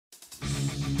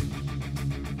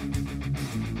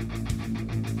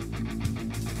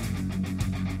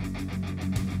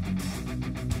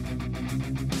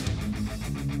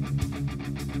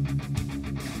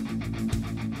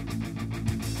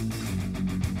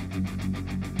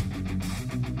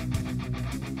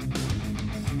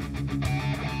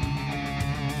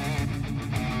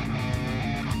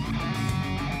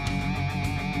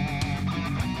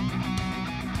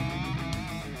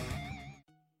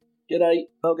G'day,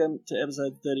 welcome to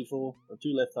episode 34 of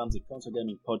Two Left Thumbs, a console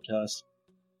gaming podcast,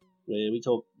 where we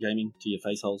talk gaming to your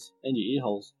face holes and your ear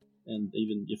holes, and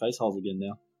even your face holes again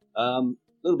now. A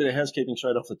little bit of housekeeping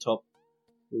straight off the top.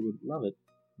 We would love it.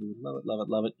 We would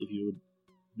love it if you would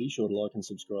be sure to like and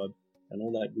subscribe and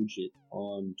all that good shit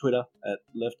on Twitter at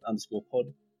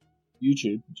left_pod.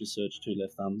 YouTube, just search Two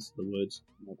Left Thumbs, the words,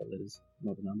 not the letters,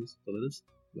 not the numbers, the letters.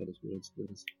 Letters.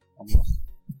 I'm lost.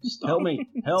 Help me.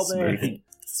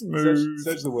 Smooth.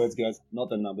 Search the words, guys, not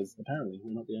the numbers. Apparently,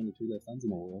 we're not the only Two Left Thumbs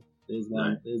in the world. There's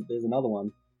one. No. There's another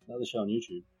one, another show on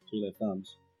YouTube, Two Left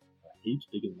Thumbs, heaps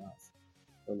bigger than us.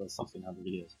 Got like 1,600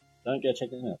 videos. Don't go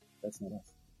check them out. That's not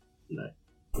us. No.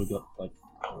 We've got like,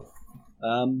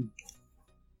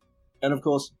 and of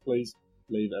course, please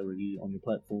leave a review on your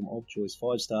platform of choice.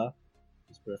 5-star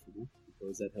is preferable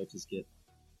because that helps us get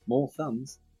more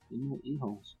thumbs in your ear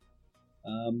holes.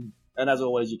 And as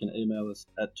always, you can email us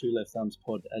at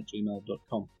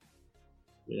twoleftthumbspod@gmail.com.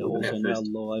 We are also now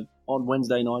live on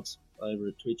Wednesday nights over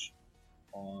at Twitch,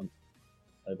 over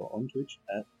on Twitch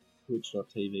at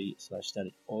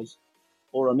twitch.tv/staticoz,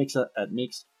 or a Mixer at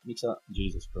Mixer,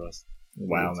 Jesus Christ.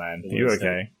 Wow, man. You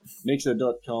okay?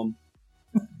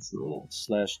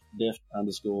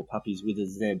 Mixer.com/deft_puppies with a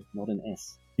Z, not an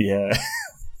S. Yeah.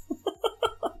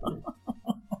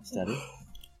 Static.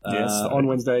 Yes, on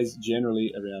Wednesdays,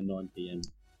 generally around 9 p.m.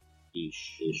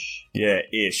 Ish. Yeah,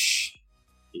 ish.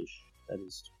 That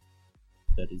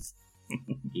is.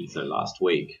 So last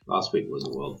week was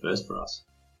a world first for us.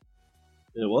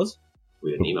 It was?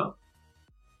 We had an email.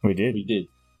 We did.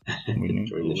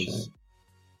 During the show.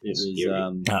 It was.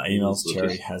 Our email's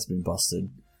cherry has been busted.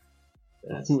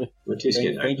 We're too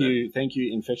scared. Thank you,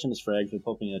 Infectionist Frag, for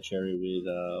popping our cherry with,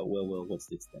 well, what's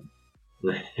this then?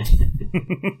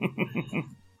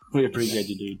 We appreciate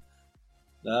you, dude.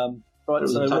 Right, it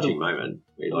was a touching moment.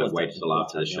 We waited till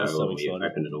after the show and we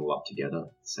opened it all up together at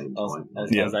the same time. I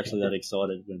was actually that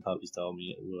excited when Puppies told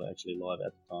me we were actually live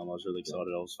at the time. I was really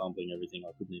excited. I was fumbling everything.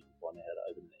 I couldn't even find out how to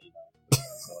open the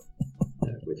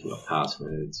email. With your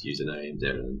passwords, usernames,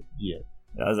 everything. Yeah.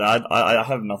 I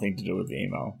have nothing to do with the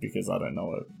email because I don't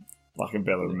know it. I can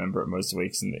barely remember it most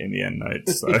weeks in the end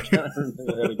notes. So. I can't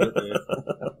remember how to get there.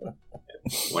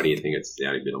 Why do you think it's the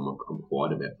only bit I'm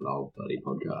quiet about for the whole bloody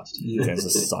podcast? It's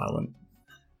just silent.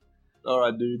 All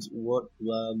right, dudes. What?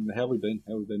 How have we been?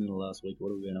 How have we been in the last week?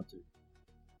 What have we been up to?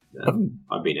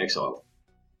 I've been exiled.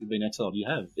 You've been exiled. You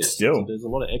have. Yeah. Still, so there's a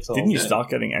lot of exile. Didn't you start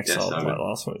getting exiled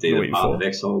last week? It's either Path of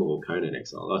Exile or Conan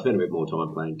Exile. I spent a bit more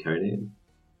time playing Conan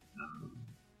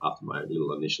after my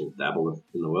little initial dabble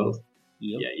in the world.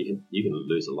 Yep. Yeah, you can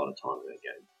lose a lot of time in that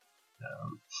game.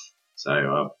 So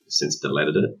I've since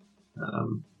deleted it.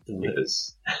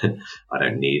 Because I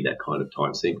don't need that kind of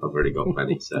time sink. I've already got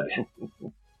plenty. So,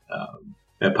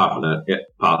 apart from that,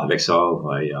 Path of Exile,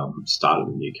 I started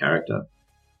a new character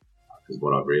because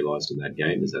what I've realised in that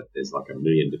game is that there's like 1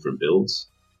 million different builds,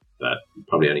 but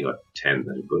probably only got 10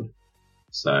 that are good.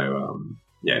 So,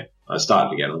 I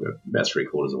started again. I got about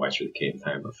 3/4 of the way through the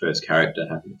campaign. My first character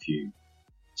having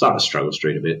starting to struggle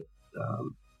street a bit,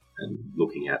 and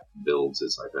looking at builds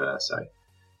as I go. So.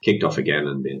 Kicked off again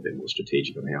and been a bit more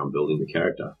strategic on how I'm building the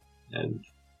character and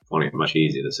finding it much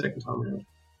easier the second time around.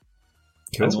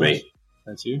 Cool. That's me.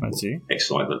 That's you.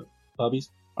 Excitement. Puppies?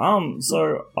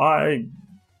 So I've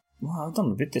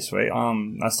done a bit this week.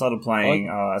 I started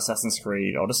playing Assassin's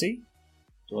Creed Odyssey.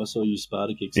 So I saw you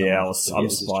Sparta kick. Yeah, I'm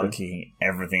Sparta kicking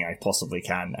everything I possibly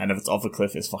can, and if it's off a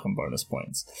cliff, it's fucking bonus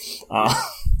points. So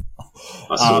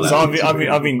I've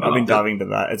been diving into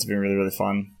that. It's been really, really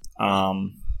fun.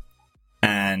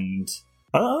 And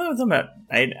I don't know, it's about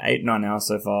 8-9 hours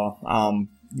so far.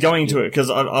 Going into it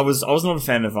because I was not a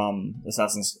fan of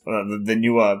the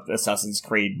newer Assassin's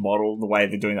Creed model, the way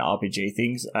they're doing the RPG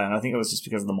things, and I think it was just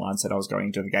because of the mindset I was going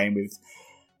into the game with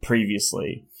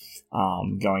previously,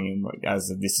 going in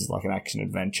as this is like an action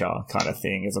adventure kind of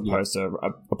thing, as opposed to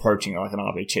approaching it like an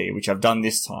RPG, which I've done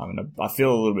this time, and I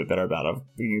feel a little bit better about it. I've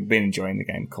been enjoying the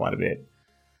game quite a bit.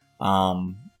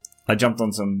 I jumped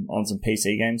on some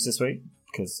PC games this week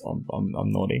because I'm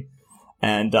naughty,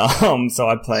 and so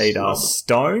I played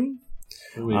Stone,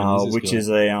 which is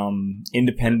a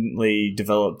independently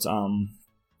developed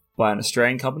by an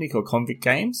Australian company called Convict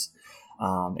Games.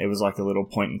 It was like a little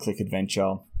point and click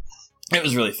adventure. It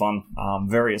was really fun.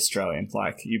 Very Australian.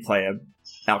 Like you play a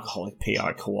alcoholic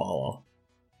PI koala,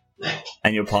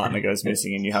 and your partner goes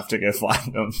missing, and you have to go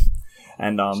find them.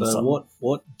 And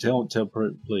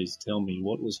please tell me,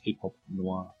 what was hip hop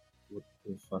noir? What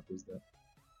the fuck was that?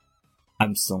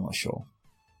 I'm still not sure.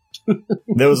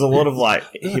 There was a lot of like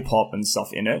hip hop and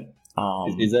stuff in it,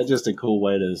 Is that just a cool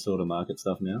way to sort of market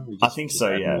stuff now? I think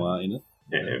so, yeah. In it?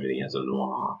 Yeah, everything has a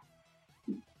noir.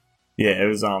 Yeah, it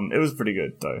was pretty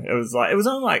good though. It was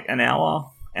only like an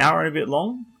hour and a bit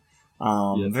long.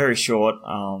 Very short.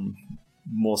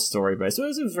 More story based. It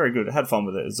was very good. I had fun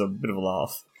with it. It was a bit of a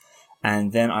laugh.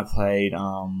 And then I played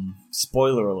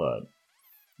Spoiler Alert,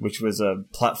 which was a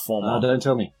platformer. Don't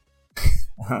tell me.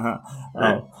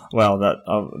 Well,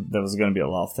 there was going to be a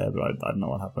laugh there, but I don't know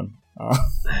what happened.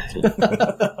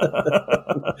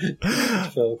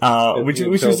 Which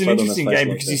was an interesting game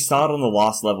because you start on the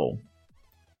last level.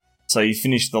 So you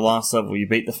finish the last level, you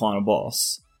beat the final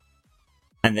boss,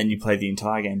 and then you play the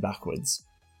entire game backwards.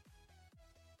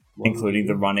 Including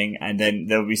the running, and then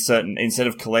there'll be certain, instead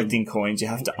of collecting coins, you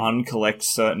have to uncollect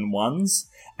certain ones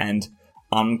and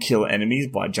unkill enemies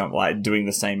by doing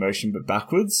the same motion but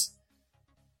backwards.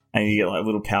 And you get like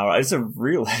little power. It's a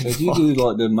real So do you do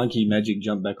like the monkey magic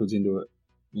jump backwards into a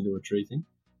tree thing?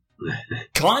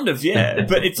 Kind of, yeah.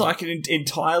 But it's like an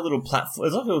entire little platform.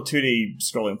 It's like a little 2D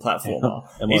scrolling platformer.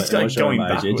 It's like going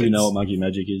backwards. Do you know what monkey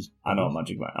magic is? I know what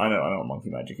monkey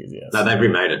magic is. Yes. No, they've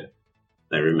remade it.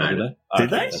 They remade it. Did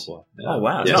they? That's why. Oh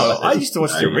wow! Yes, no, I used to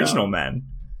watch the original, man.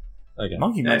 Okay.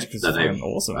 Monkey Magic is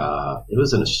awesome. It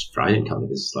was an Australian company.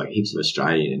 There's like heaps of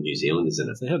Australian and New Zealanders in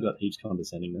it. They have got heaps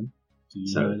condescending then. Do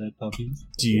you know that, puppies?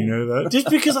 Do you know that? Just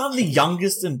because I'm the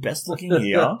youngest and best looking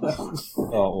here. Oh,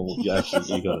 well, you got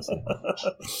to say.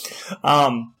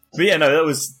 But yeah, no, that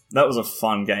was a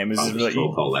fun game.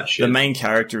 The main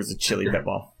character is a chili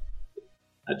pepper.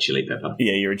 A chili pepper.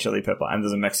 Yeah, you're a chili pepper, and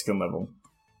there's a Mexican level,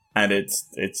 and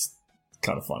it's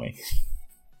kind of funny.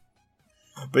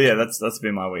 But yeah, that's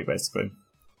been my week basically.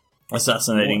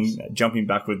 Assassinating, jumping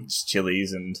backwards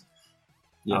chilies, and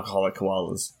alcoholic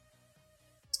koalas.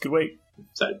 It's a good week.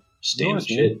 So standard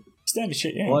shit. Standard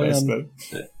shit, yeah. Basically.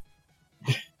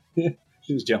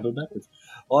 She was jumping backwards.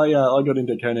 I got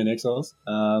into Conan Exiles.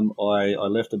 I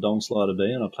left the Dong Slider B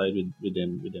and I played with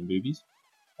them boobies.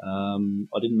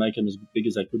 I didn't make them as big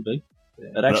as they could be.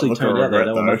 It actually turned out that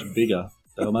they were much bigger.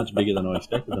 They were much bigger than I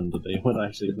expected them to be when I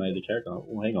actually made the character.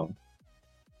 Well, hang on.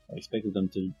 I expected them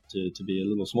to be a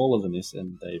little smaller than this,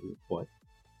 and they were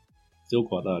still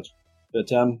quite large.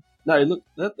 But no, look,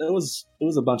 it was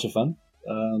a bunch of fun.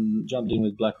 Jumped in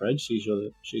with Black Rage. She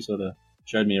sort of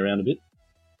showed me around a bit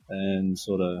and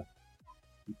sort of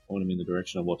pointed me in the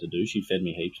direction of what to do. She fed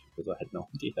me heaps because I had no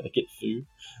idea how to get food.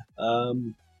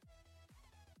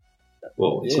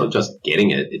 Well, it's not just getting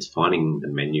it; it's finding the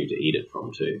menu to eat it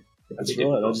from too. That's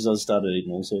right. I started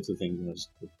eating all sorts of things and I just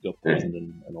got poisoned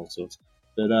and all sorts.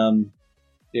 But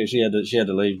yeah, she had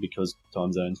to leave because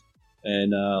time zones,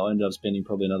 and I ended up spending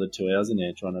probably another 2 hours in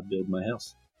there trying to build my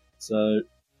house. So,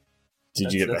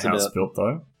 did you get the house built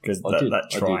though? Because that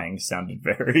trying sounded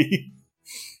very.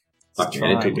 Fuck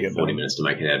man, it took me 40 minutes to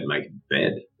make a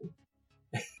bed.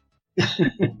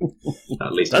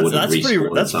 At least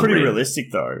that's pretty realistic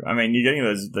though. I mean, you're getting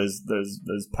those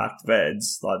packed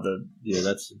beds like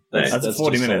that's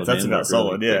 40 minutes. That's about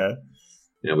solid, yeah.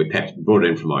 You know, we brought it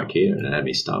in from IKEA and it had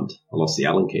me stumped. I lost the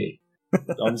Allen key.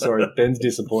 I'm sorry, Ben's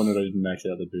disappointed I didn't max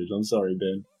out the booze. I'm sorry,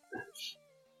 Ben.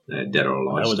 Dead or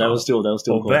alive. They were still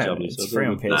quite jubbly. So it's free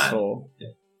on PS4.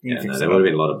 Yeah, there would have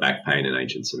been a lot of back pain in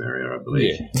ancient Samaria, I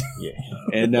believe. Yeah.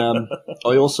 And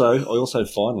I also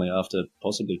finally, after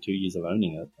possibly 2 years of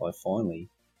owning it, I finally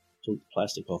took the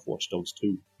plastic off Watch Dogs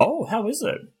 2. Oh, how is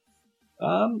it?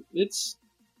 It's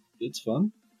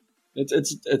fun.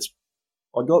 It's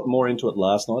I got more into it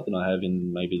last night than I have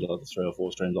in maybe like the 3 or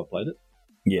 4 streams I played it.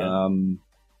 Yeah.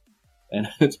 And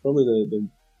it's probably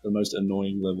the most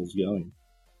annoying levels going.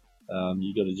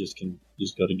 You got to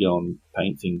just got to go and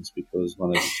paint things because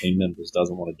one of the team members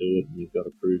doesn't want to do it, and you've got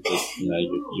to prove that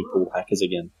you pull hackers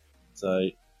again. So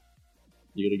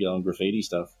you got to go and graffiti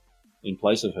stuff in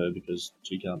place of her because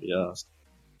she can't be asked.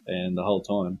 And the whole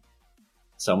time,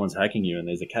 someone's hacking you, and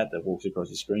there's a cat that walks across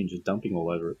your screen just dumping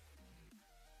all over it.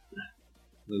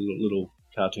 The little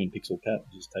cartoon pixel cat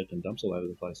just taking dumps all over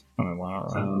the place. Oh wow!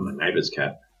 My neighbour's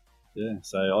cat. Yeah,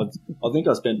 so I think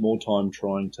I spent more time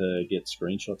trying to get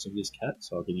screenshots of this cat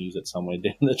so I can use it somewhere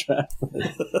down the track.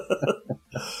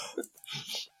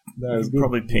 No, it's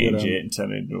probably PNG it and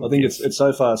turn it into. I think it's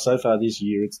so far this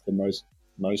year it's the most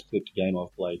clipped game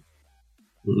I've played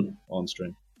on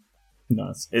stream.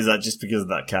 Nice. Is that just because of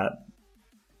that cat?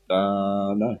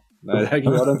 No,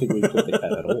 actually, I don't think we've clipped the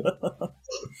cat at all.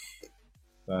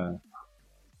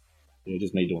 Yeah,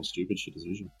 just me doing stupid shit as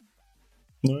usual.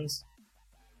 Nice.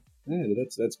 Yeah,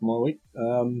 that's my week.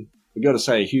 We've got to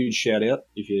say a huge shout out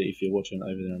if you're watching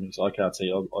over there on Mix. I can't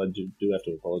see. I do have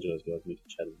to apologise, guys. Mix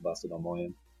chat is busted on my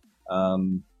end.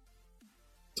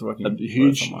 to working. A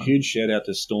huge shout out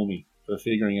to Stormy for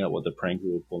figuring out what the prank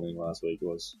we were pulling last week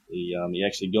was. He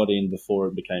actually got in before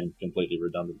it became completely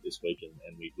redundant this week,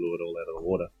 and we blew it all out of the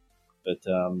water. But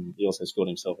he also scored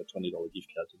himself a $20 gift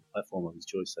card to the platform of his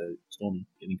choice. So Stormy,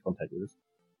 get in contact with us.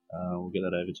 We'll get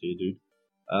that over to you, dude.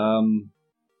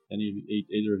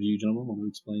 Either of you gentlemen want to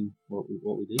explain what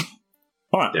we did?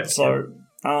 All right. Yeah. So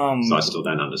I still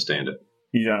don't understand it.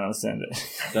 You don't understand it.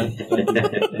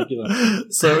 Don't give up.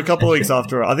 So a couple of weeks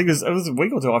after, I think it was a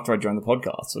week or two after I joined the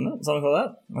podcast, wasn't it? Something like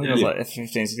that? I think it was like 15,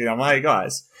 16. I'm like, hey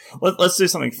guys, let's do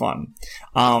something fun.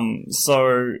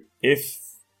 So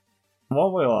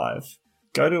while we're live,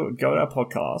 go to our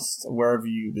podcast, wherever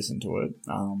you listen to it,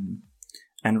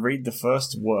 and read the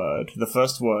first word,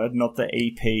 not the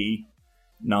EP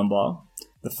number,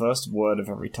 the first word of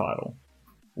every title.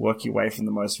 Work your way from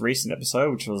the most recent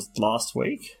episode, which was last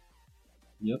week.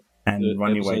 Yep. And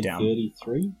run your way down.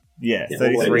 33? Yeah, Yeah,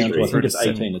 33. I think it's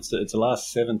 18. 18. It's the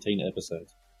last 17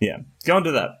 episodes. Yeah. Go and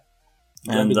do that.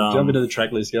 And Jump into the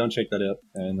track list. Go and check that out.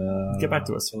 And get back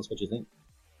to us. Tell us what you think.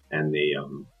 And the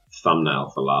thumbnail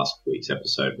for last week's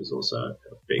episode was also a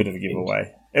bit of a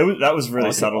giveaway. That was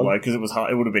really subtle though, because it was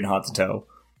hard. It would have been hard to tell.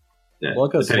 Yeah,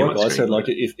 like I said, like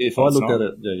if I looked not.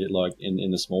 at it like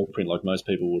in the small print, like most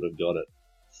people would have got it.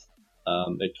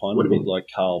 It kind Would of have looked like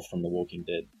Carl from The Walking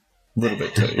Dead, A little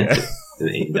bit too, yeah.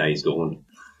 in days gone.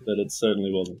 but it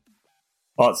certainly wasn't.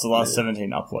 Oh, it's the last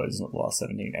 17 uploads, not the last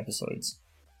 17 episodes.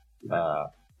 Yeah,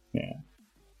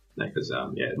 No, because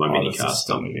my mini This is cast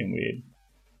still being weird.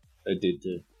 it did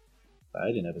too.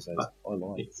 18 episodes. I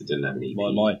lied. it didn't have any.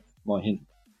 My hint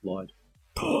lied.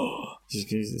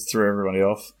 Just threw everybody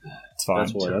off. It's fine.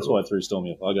 That's why I threw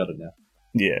Stormy off. I got it now.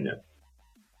 Yeah.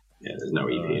 Yeah, there's no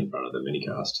EP in front of the mini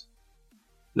cast.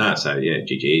 No, so yeah,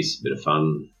 GG's, a bit of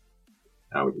fun.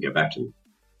 We can go back to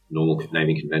normal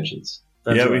naming conventions.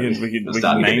 That's yeah, right. we can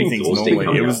starting to get name things exhausting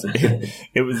normally. coming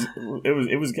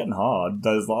It was getting hard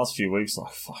those last few weeks.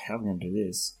 Like, fuck, how are we going to do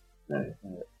this?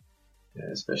 Yeah,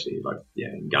 especially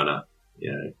in Gunner.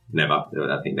 Never.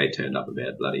 I think they turned up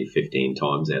about bloody 15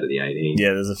 times out of the 18.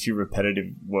 Yeah, there's a few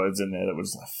repetitive words in there that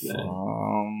was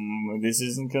like, this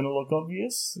isn't going to look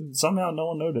obvious. Somehow no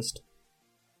one noticed.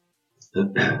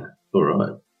 All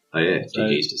right. Oh yeah,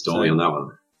 GG's to Stormy on that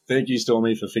one. Thank you,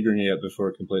 Stormy, for figuring it out before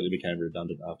it completely became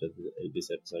redundant after this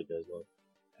episode goes live.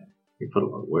 We put a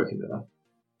lot of work into that.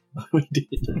 We did.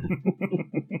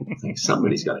 It's like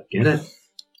somebody's got to get it.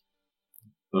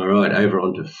 All right, over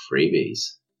on to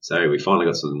freebies. So we finally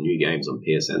got some new games on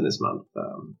PSN this month.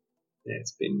 It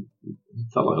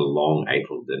felt like a long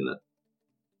April, didn't it?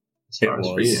 As far as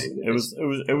free games goes.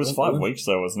 It was 5 weeks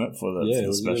though, wasn't it, for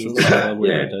the specials? I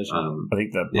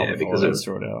think the public because holidays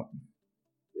threw it out.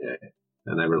 Yeah,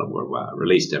 and they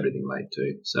released everything late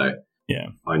too. So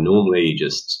yeah, I normally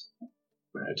just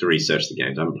to research the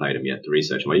games. I haven't played them yet. To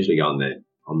research them, I usually go on the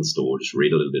store, just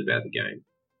read a little bit about the game,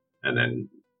 and then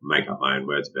make up my own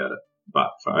words about it.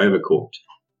 But for Overcooked,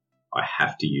 I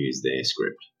have to use their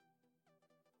script.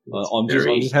 I'm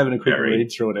just having a quick read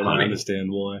through it, and I understand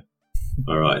why.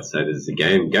 All right, so there's a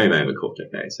game Overcooked.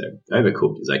 Okay, so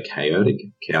Overcooked is a chaotic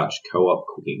couch co-op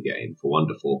cooking game for 1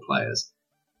 to 4 players.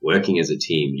 Working as a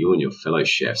team, you and your fellow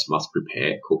chefs must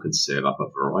prepare, cook, and serve up a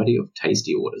variety of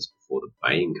tasty orders before the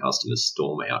baying customers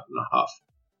storm out in a huff.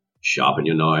 Sharpen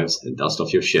your knives and dust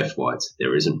off your chef whites.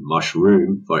 There isn't much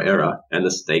room for error, and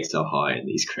the stakes are high in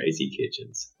these crazy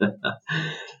kitchens.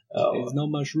 There's no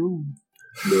much room.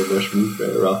 No much room for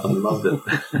error. I loved it.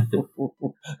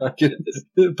 I get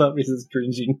it. Puppies is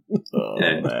cringing. Oh,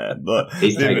 Yeah. man. But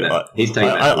He's taking that.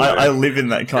 I live in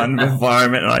that kind of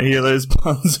environment and I hear those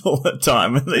puns all the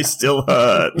time and they still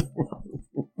hurt.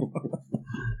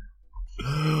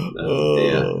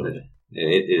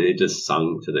 It just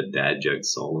sung to the dad joke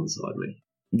soul inside me.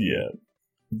 Yeah.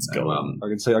 It's gone. I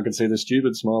can see the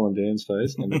stupid smile on Dan's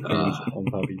face and the cringe on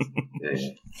Puppies.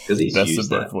 Yeah, because he's Best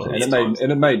used of that. both worlds.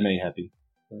 And it made me happy.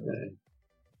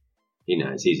 He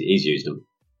knows. He's used them.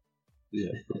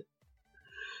 Yeah.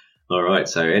 All right.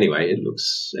 So anyway, it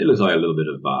looks like a little bit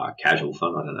of casual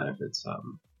fun. I don't know if it's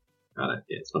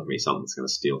it's not going to be something that's going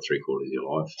to steal 3/4 of your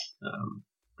life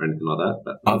or anything like that.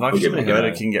 But I've actually heard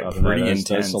it can get pretty intense.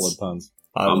 Those solid puns.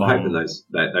 I'm hoping those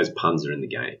puns are in the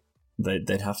game.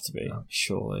 They'd have to be,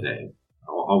 surely. Yeah.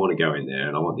 I want to go in there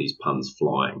and I want these puns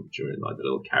flying during like the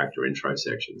little character intro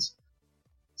sections.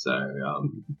 So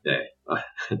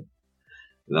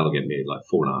that'll get me like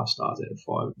 4.5 stars out of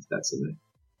 5 if that's in there.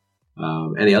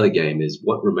 And the other game is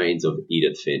What Remains of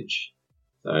Edith Finch.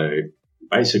 So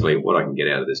basically what I can get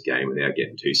out of this game without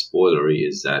getting too spoilery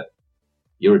is that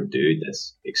you're a dude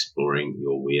that's exploring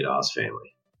your weird ass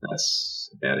family.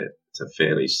 That's about it. it's a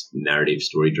fairly narrative,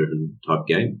 story-driven type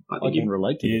game. I can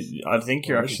relate to this. I think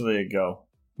you're actually a girl,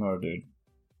 not a dude.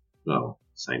 Well,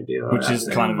 same deal. Which is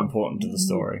kind of important to the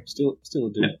story. Still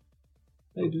a dude.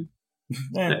 Hey, dude.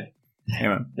 Yeah.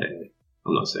 Anyway,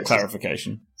 I'm not sexist.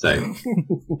 clarification. So,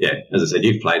 yeah, as I said,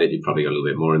 you've played it. You've probably got a little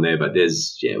bit more in there, but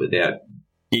there's, without...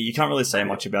 Yeah, you can't really say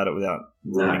much about it without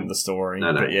ruining the story.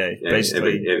 No. But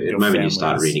basically, the moment you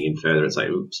start reading in further, it's like,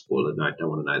 oops, spoiler, no, don't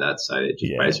want to know that. So it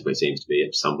just basically seems to be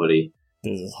somebody...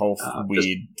 There's this whole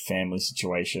weird family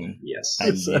situation. Yes. And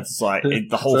it's like,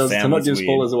 the whole family's weird. To not give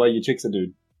spoilers away, your chick's a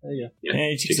dude. There you go. Yeah,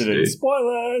 your chick's a dude.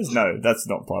 Spoilers! No, that's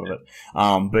not part of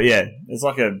it. But yeah, it's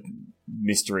like a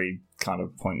mystery kind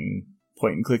of point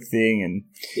and click thing,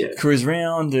 and cruise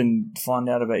around and find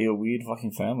out about your weird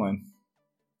fucking family.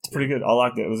 It's pretty good. I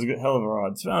liked it. It was a good, hell of a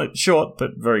ride. It's fairly short,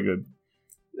 but very good.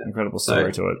 Yeah. Incredible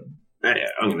story to it. Yeah,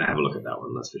 I'm going to have a look at that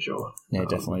one. That's for sure. Yeah,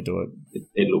 definitely do it.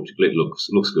 It looks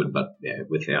good, but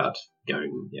without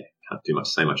going, can't do much,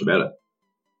 say much about it.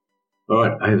 All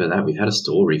right, over that we've had a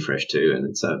store refresh too, and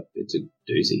it's a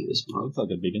doozy this month. Looks like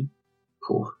a big one.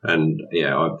 Cool. And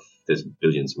there's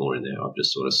billions more in there. I've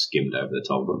just sort of skimmed over the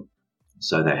top of them.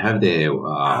 So they have their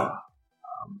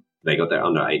they got their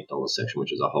under $8 section,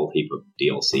 which is a whole heap of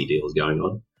DLC deals going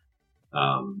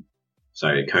on. So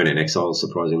Conan Exiles,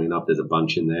 surprisingly enough, there's a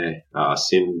bunch in there.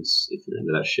 Sims, if you're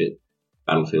into that shit.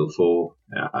 Battlefield 4,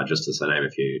 just as a name,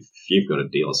 if you've got a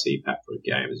DLC pack for a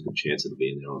game, there's a good chance it'll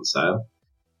be in there on sale.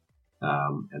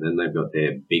 And then they've got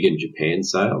their Big in Japan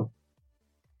sale.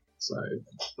 So,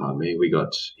 pardon me, we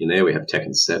got in there, we have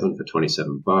Tekken 7 for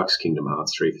 $27, Kingdom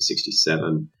Hearts 3 for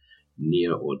 $67,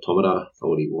 Nier Automata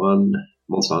 41,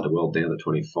 Monster Hunter World down to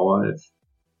 $25,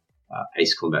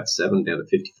 Ace Combat 7 down to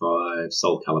 $55,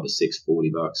 Soul Calibur 6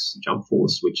 $40, Jump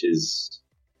Force, which is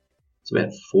it's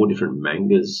about 4 different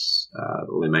mangas,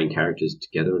 all their main characters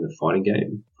together in a fighting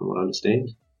game, from what I understand.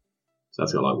 So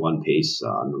that's got like One Piece,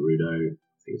 Naruto,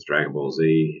 I think it's Dragon Ball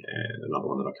Z, and another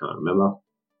one that I can't remember.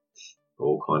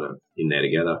 All kind of in there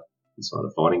together inside a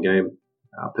fighting game.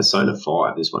 Persona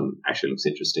 5, this one actually looks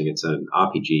interesting. It's an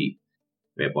RPG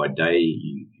where by day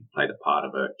you play the part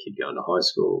of a kid going to high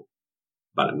school,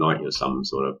 but at night you're some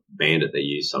sort of bandit that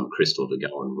use some crystal to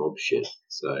go and rob shit.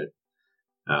 So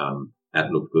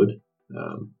that looked good.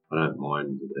 I don't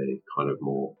mind the kind of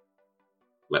more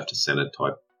left to center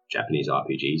type Japanese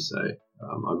RPG, so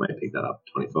I may pick that up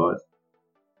 25.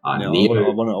 Now, I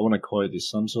want to quote this: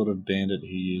 some sort of bandit who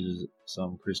uses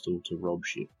some crystal to rob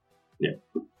shit. Yeah.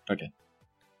 Okay.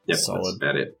 Yep, solid. That's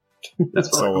about it.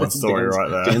 That's solid story right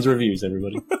there. Dan's reviews,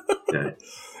 everybody. Yeah.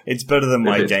 It's better than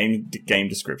my game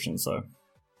description, so.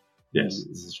 Yes.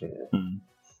 This is true.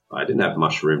 I didn't have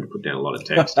much room to put down a lot of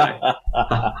text.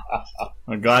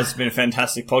 Well, guys, it's been a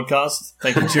fantastic podcast.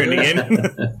 Thank you for tuning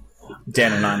in.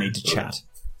 Dan and I need to chat.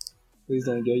 Please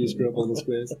don't go. You screw up all the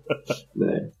squares.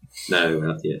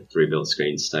 No, 3-built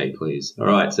screen, stay please. All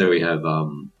right, so we have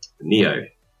Neo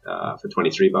for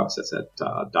 $23. That's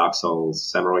that Dark Souls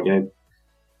samurai game.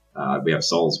 We have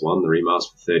Souls 1, the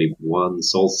remaster for $31.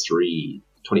 Souls 3,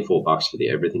 $24 for the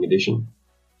Everything Edition.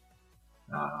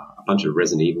 A bunch of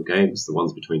Resident Evil games, the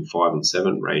ones between 5 and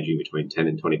 7, ranging between $10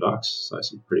 and $20. So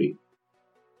some pretty.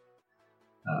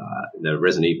 The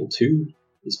Resident Evil 2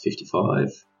 is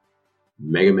 $55.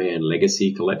 Mega Man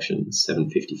Legacy Collection,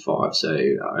 $7.55. So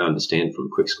I understand from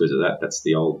Quick Squiz of that's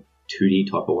the old 2D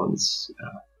type of ones,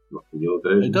 not the newer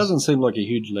versions. It doesn't seem like a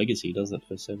huge legacy, does it,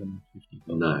 for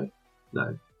 $7.55?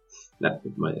 No.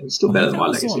 It's still better than my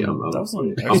Legacy.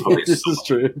 This is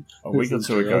true. A week or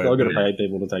two ago. I've got to pay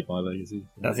people to take my Legacy.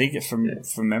 I think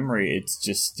from memory, it's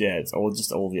just it's all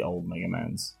the old Mega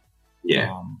Mans.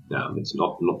 Yeah, it's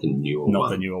not the newer ones. Not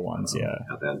the newer ones,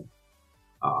 How about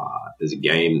there's a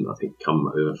game I think come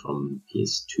over from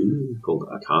PS2 called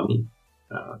Akami.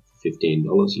 For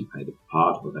 $15, you pay the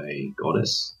part of a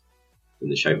goddess in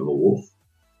the shape of a wolf,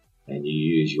 and you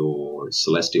use your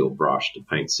celestial brush to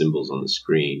paint symbols on the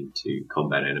screen to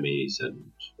combat enemies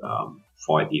and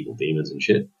fight evil demons and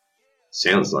shit.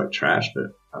 Sounds like trash, but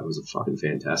it was a fucking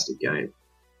fantastic game.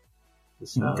 The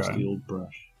celestial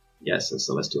brush. Yes, the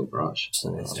celestial brush.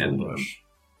 Brush.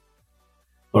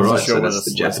 All right, so that's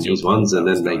the Japanese ones, and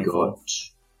then they got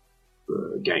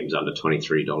games under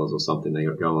 $23 or something they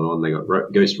got going on. They got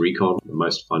Ghost Recon, the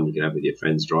most fun you can have with your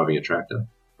friends driving a tractor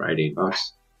for $18.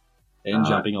 And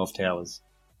jumping off towers.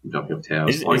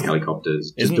 Flying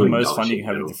helicopters. Isn't the most fun you can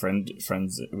have with your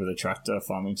friends with a tractor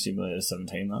Farming Simulator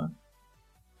 17 though?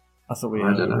 I thought we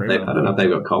had I don't know if they've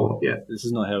got co-op yet. This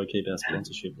is not how we keep our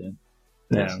sponsorship down.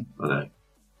 Yes, I know.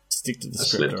 Stick to the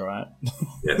script, alright?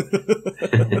 Yeah.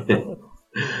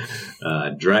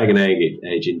 Dragon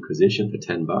Age Inquisition for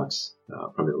 $10.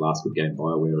 Probably the last good game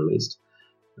BioWare released.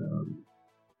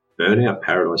 Burnout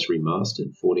Paradise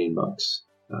Remastered, $14.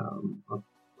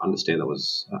 I understand that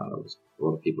was a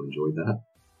lot of people enjoyed that.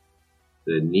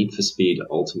 The Need for Speed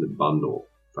Ultimate Bundle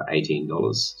for $18.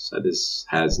 So this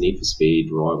has Need for Speed,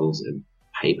 Rivals, and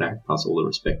Payback, plus all the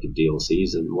respective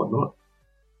DLCs and whatnot.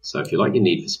 So if you like your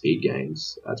Need for Speed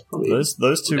games, that's probably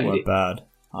those two weren't bad.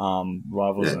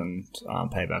 Rivals and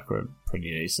Payback were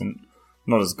pretty decent.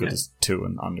 Not as good as 2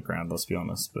 and Underground, let's be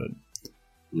honest, but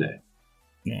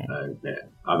yeah.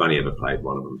 I've only ever played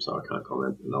one of them, so I can't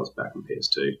comment. And that was back on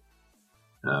PS2.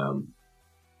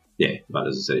 But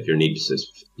as I said, if you're a Need for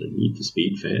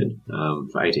Speed fan,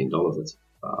 for $18, that's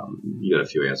you got a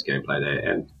few hours of gameplay there.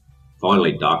 And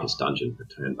finally, Darkest Dungeon for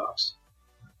 $10.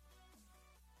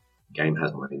 The game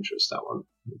has my interest. That one.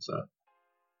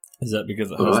 Is that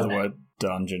because it has the word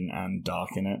dungeon and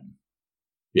dark in it?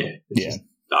 Yeah.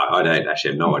 I don't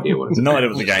actually have no idea what it's No idea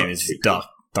what the game is. Dark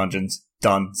Dungeons.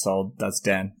 Done. Sold. That's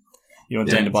Dan. You want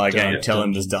Dan to buy a game, tell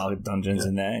him there's Dark Dungeons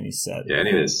in there, and he said... Yeah,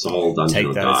 anyway, there's Soul Dungeon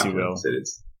take that Dark, as you will.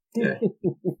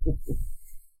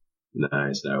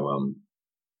 No, so...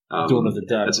 Dawn of the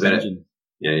Dark Dungeon.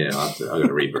 Yeah, I've got to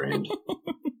rebrand.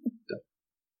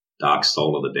 Dark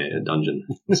Soul of the Dungeon.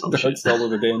 Dark Soul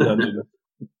of the Dungeon.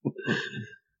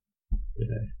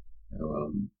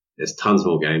 There's tons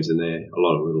more games in there. A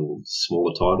lot of little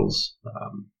smaller titles.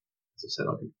 As I said,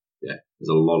 there's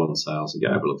a lot on sale. So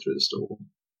go have a look through the store.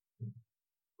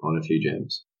 Find a few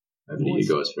gems. Over to you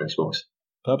guys for Xbox.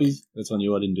 Puppies, that's on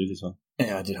you. I didn't do this one.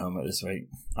 Yeah, I did homework this week.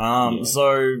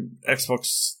 So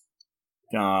Xbox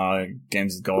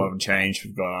games that go haven't changed.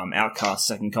 We've got Outcast,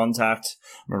 Second Contact,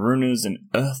 Marooners, and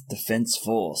Earth Defense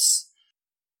Force.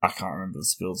 I can't remember the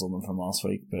spills on them from last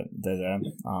week, but they're there.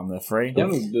 They're free.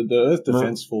 The Earth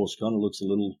Defense Force kind of looks a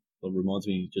little. It reminds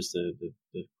me just the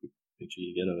quick picture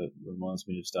you get of it reminds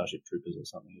me of Starship Troopers or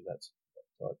something of that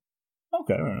type.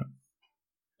 Okay, all right.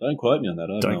 Don't quote me on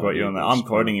that. Don't quote you on that. I'm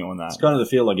quoting you on that. It's kind of the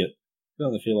feel I get. Kind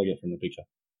of the feel I get from the picture.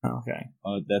 Okay.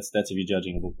 That's if you're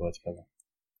judging a book by its cover.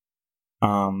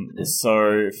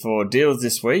 So for deals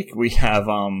this week, we have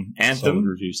Anthem. Solid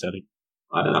review static.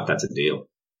 I don't know if that's a deal.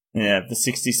 Yeah, for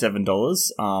 $67.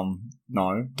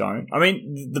 No, don't. I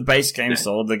mean, the base game's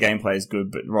solid, the gameplay is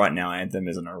good, but right now Anthem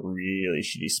is in a really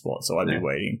shitty spot, so I'd be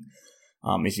waiting.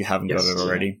 If you haven't got it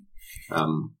already.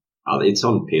 It's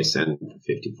on PSN for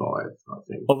 $55, I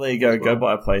think. Well, there you go. Go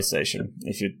buy a PlayStation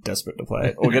if you're desperate to play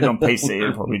it, or get it on PC.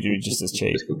 It'll probably do just as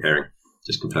cheap.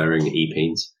 Just comparing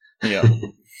e-pins. Yeah.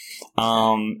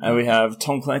 And we have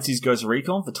Tom Clancy's Ghost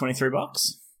Recon for $23.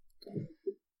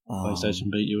 PlayStation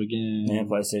beat you again. Yeah,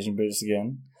 PlayStation beat us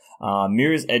again.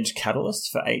 Mirror's Edge Catalyst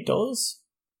for $8.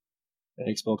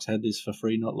 Xbox had this for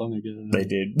free not long ago. They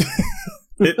did.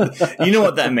 You know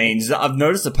what that means? I've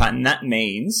noticed a pattern. That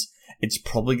means it's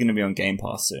probably going to be on Game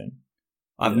Pass soon.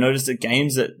 I've noticed that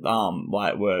games that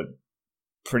were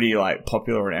pretty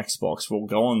popular on Xbox will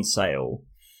go on sale,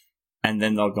 and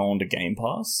then they'll go on to Game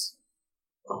Pass.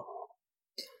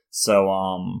 So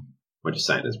what you're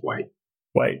saying is wait,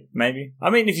 maybe. I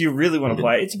mean, if you really want to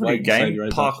play it, it's a pretty good game.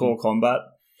 Parkour combat.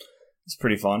 It's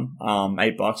pretty fun.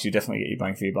 $8, you definitely get your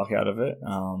bang for your buck out of it.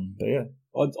 But yeah.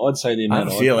 I'd say the amount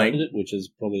I played it, which is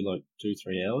probably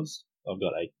 2-3 hours, I've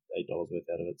got $8 worth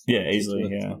out of it. So easily,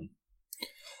 yeah.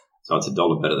 So it's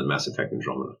 $1 better than Mass Effect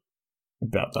Andromeda.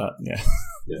 About that, yeah.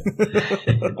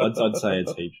 I'd say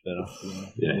it's heaps better.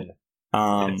 Yeah.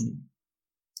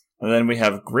 And then we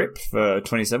have Grip for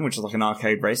 $27, which is like an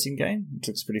arcade racing game, which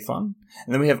looks pretty fun.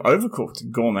 And then we have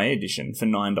Overcooked Gourmet Edition for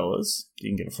 $9. You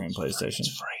can get it free on PlayStation.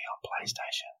 It's free on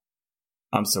PlayStation.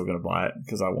 I'm still going to buy it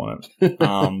because I want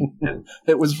it.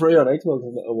 It was free on Xbox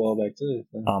a while back too.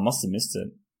 So. I must have missed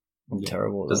it. I'm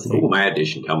terrible. Does the Gourmet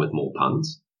Edition come with more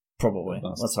puns? Probably.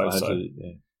 Let's hope so.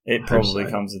 It probably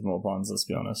comes with more puns, let's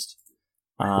be honest.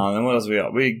 And what else we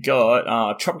got? We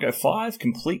got Tropico 5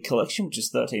 Complete Collection, which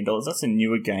is $13. That's a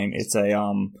newer game. It's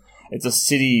a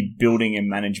city building and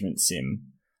management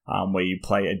sim where you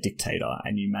play a dictator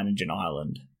and you manage an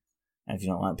island. And if you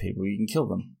don't like people, you can kill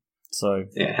them. So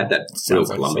it had that real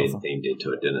Colombian theme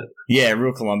to it, didn't it? Yeah,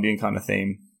 real Colombian kind of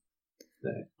theme.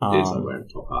 Yeah, it is like wearing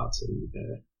top hats and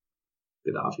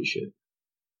bit of Arfy shit.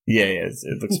 Yeah,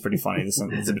 it looks pretty funny.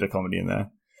 There's a bit of comedy in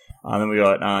there. Then we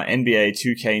got NBA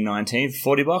 2K19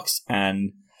 for $40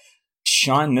 and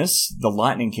Shineness, The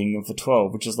Lightning Kingdom for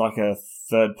 $12, which is like a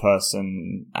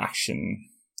third-person action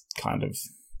kind of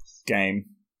game.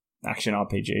 Action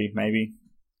RPG, maybe.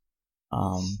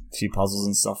 A few puzzles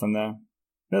and stuff in there.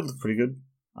 That looks pretty good.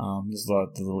 There's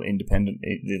like the little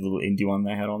indie one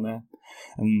they had on there.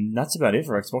 And that's about it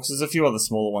for Xbox. There's a few other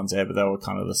smaller ones there, but they were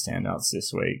kind of the standouts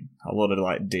this week. A lot of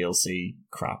like DLC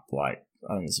crap, like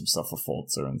I think there's some stuff for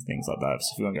Forza and things like that.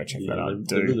 So if you want to go check that out,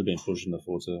 they've really been pushing the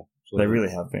Forza. They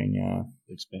really have been, yeah.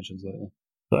 Expansions lately.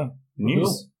 So,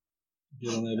 news.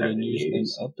 Get on over to news and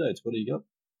updates. What do you got?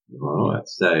 All right.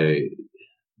 So,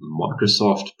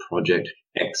 Microsoft Project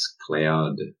X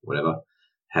Cloud, whatever,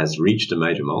 has reached a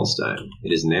major milestone.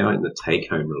 It is now in the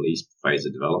take-home release phase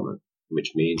of development,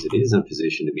 which means it is in a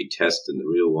position to be tested in the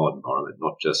real-world environment,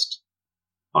 not just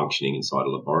functioning inside a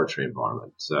laboratory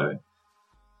environment. So,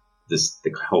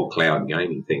 the whole cloud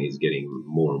gaming thing is getting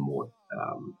more and more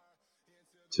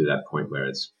to that point where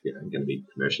it's going to be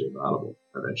commercially available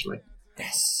eventually.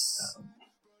 Yes.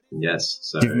 Yes.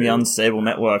 So give me unstable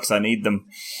networks. I need them.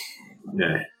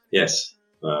 Yeah. Yes.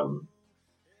 So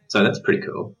that's pretty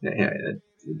cool. Yeah.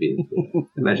 It'd be,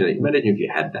 imagine if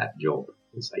you had that job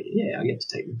and say, yeah, I get to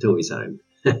take the toys home.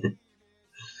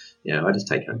 Yeah, I just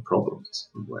take home problems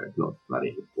where not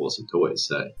bloody awesome toys.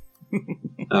 So,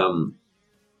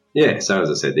 yeah. So as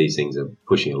I said, these things are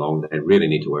pushing along. They really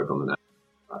need to work on the name.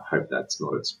 I hope that's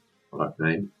not its product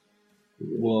name.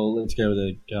 Well, let's go with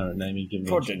the current naming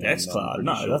convention. Project X Cloud.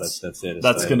 No, sure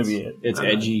that's going to be it. It's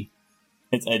edgy.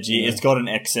 It's edgy. Yeah. It's got an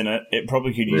X in it. It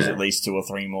probably could use at least 2 or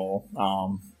 3 more.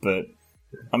 But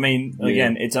I mean,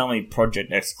 again, it's only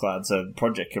Project X Cloud, so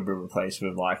project could be replaced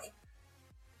with like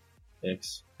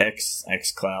X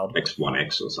Cloud,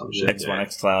 X1X or some shit.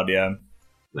 X1X Cloud, yeah.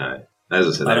 No, as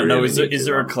I said, I don't know. Is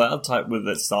there a cloud type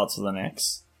that starts with an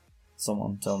X?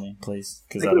 Someone tell me, please.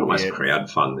 Because that would almost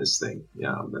crowdfund this thing.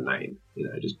 Yeah, the name.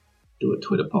 Just do a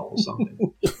Twitter poll or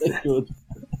something.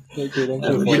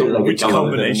 Which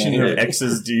combination of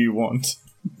X's do you want?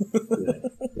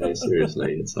 Yeah,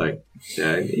 seriously, it's like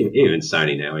even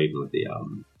Sony now, even with the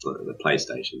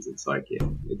PlayStations, it's like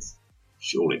it's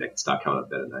surely they can start coming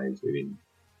up with better names. Within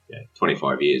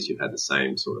 25 years, you've had the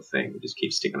same sort of thing. You just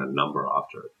keep sticking a number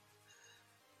after it.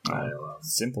 So,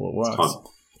 simple, it works.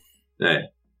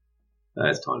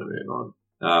 It's time to move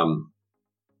on.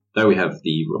 Though we have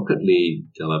the Rocket League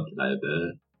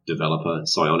developer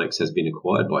Psyonix has been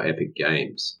acquired by Epic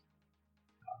Games.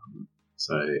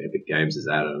 So Epic Games has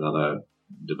added another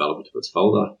developer to its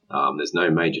folder. There's no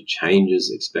major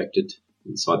changes expected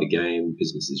inside the game,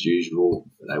 business as usual.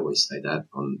 They always say that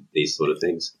on these sort of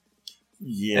things.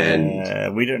 Yeah,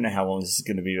 and we don't know how long this is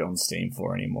going to be on Steam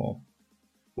for anymore.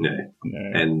 No.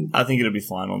 And I think it'll be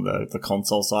fine on the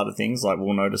console side of things. Like,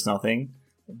 we'll notice nothing.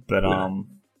 But,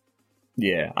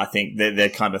 yeah, I think they're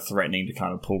kind of threatening to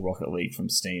kind of pull Rocket League from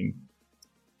Steam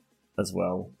as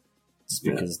well. Just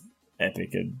because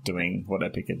Epic are doing what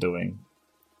Epic are doing.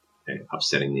 Yeah,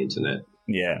 upsetting the internet.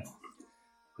 Yeah.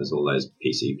 Because all those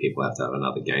PC people have to have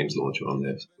another games launcher on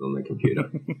their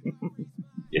computer.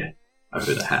 Yeah.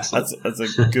 Over the hassle. That's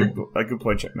a good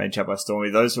point made by Stormy.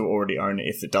 Those who already own it,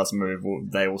 if it does move,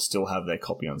 they will still have their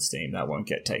copy on Steam. That won't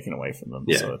get taken away from them.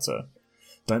 Yeah. So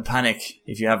don't panic.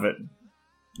 If you have it,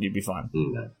 you'll be fine.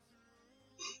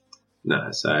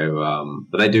 No. So,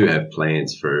 but they do have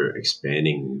plans for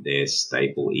expanding their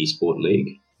staple esport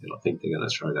league, and I think they're going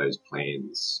to throw those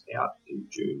plans out in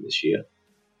June this year.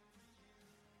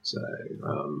 So,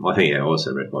 I think I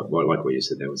also read, like what you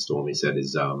said there, what Stormy said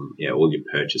is, all your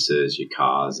purchases, your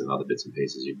cars and other bits and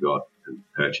pieces you've got and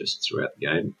purchased throughout the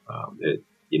game,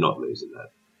 you're not losing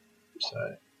that.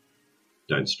 So,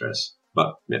 don't stress.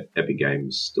 But Epic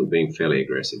Games still being fairly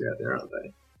aggressive out there, aren't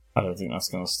they? I don't think that's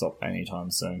going to stop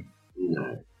anytime soon.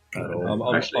 No. At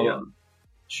all. Actually,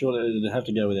 surely it'd have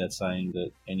to go without saying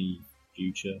that any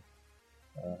future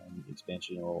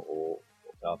expansion or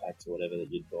power packs or whatever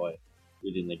that you'd buy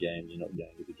within the game, you're not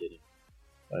going to be getting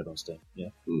over on Steam. Yeah.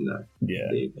 No.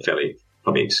 Yeah. Fairly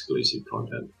probably exclusive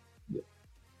content.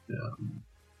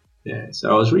 Yeah.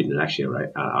 So I was reading actually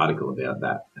an article about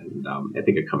that, and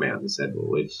Epic had come out and said,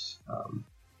 well, if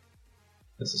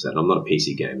as I said, I'm not a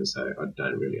PC gamer, so I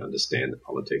don't really understand the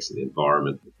politics and the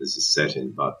environment that this is set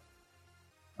in, but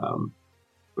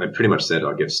they pretty much said,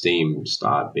 like, if Steam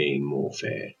start being more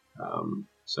fair,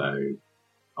 so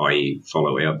i.e.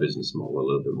 follow our business model a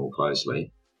little bit more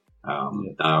closely,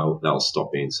 they'll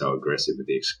stop being so aggressive with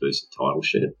the exclusive title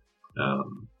shit.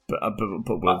 But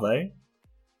will they?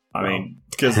 I mean,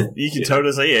 because you can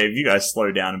totally say, if you guys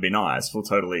slow down and be nice, we'll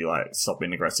totally stop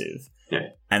being aggressive,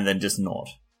 and then just not.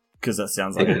 Because that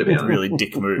sounds like a really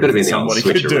dick move that somebody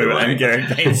could do and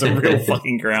gain some real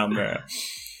fucking ground there.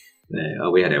 Yeah,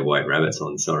 we had our white rabbits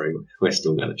on, sorry. We're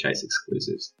still going to chase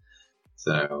exclusives.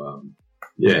 So,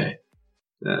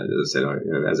 As I said,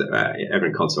 as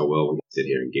every console world, we can sit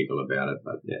here and giggle about it,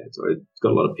 but yeah, it's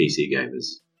got a lot of PC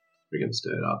gamers freaking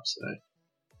stirred up. So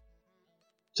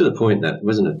to the point that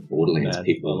wasn't it Borderlands?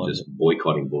 People were just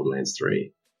boycotting Borderlands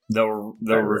 3. They were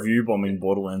review bombing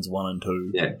Borderlands 1 and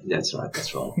 2. Yeah, that's right.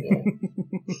 Yeah.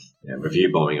 Yeah,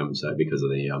 review bombing them so because of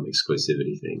the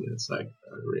exclusivity thing. It's like,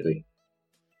 really?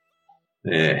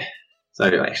 Yeah. So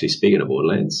actually, speaking of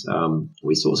Borderlands,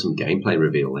 we saw some gameplay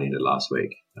reveal landed last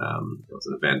week. There was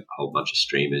an event, a whole bunch of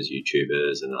streamers,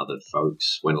 YouTubers, and other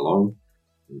folks went along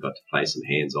and got to play some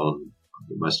hands-on. I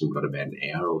think most of them got about an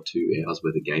hour or 2 hours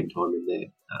worth of game time in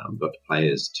there. Got to play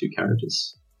as two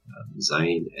characters,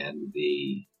 Zane and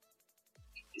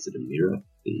is it Amira?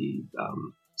 The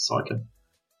Psyker.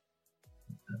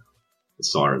 The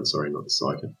Siren, sorry, not the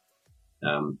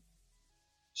Psyker.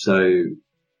 So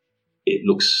it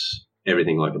looks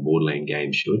everything like a Borderlands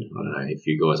game should. I don't know if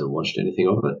you guys have watched anything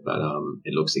of it, but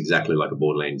it looks exactly like a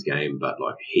Borderlands game, but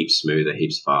like heaps smoother,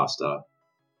 heaps faster.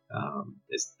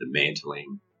 There's the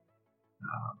mantling.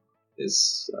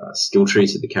 There's skill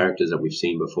trees of the characters that we've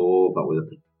seen before, but with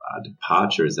a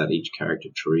departure is that each character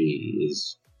tree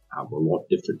is a lot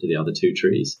different to the other two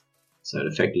trees. So it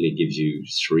effectively gives you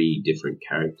 3 different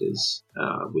characters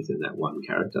within that one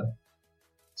character.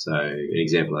 So an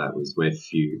example of that was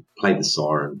if you played the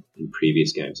Siren in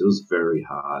previous games, it was very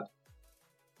hard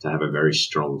to have a very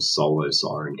strong solo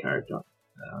Siren character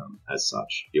as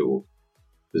such.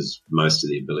 Because most of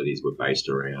the abilities were based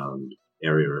around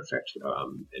area effect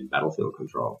and battlefield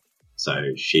control.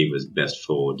 So she was best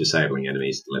for disabling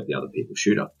enemies to let the other people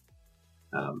shoot her.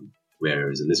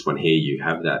 Whereas in this one here, you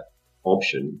have that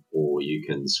option, or you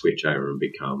can switch over and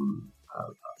become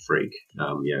a freak,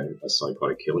 a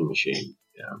psychotic killing machine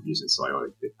using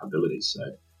psionic abilities.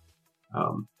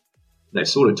 So they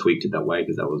sort of tweaked it that way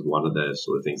because that was one of the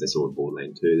sort of things they saw in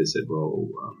Borderlands 2. They said, well,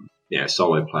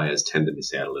 solo players tend to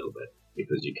miss out a little bit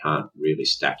because you can't really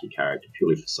stack your character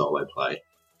purely for solo play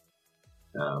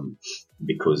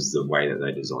because the way that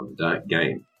they designed the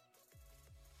game.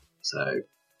 So,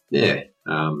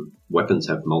 weapons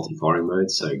have multi-firing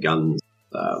modes, so guns,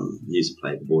 used to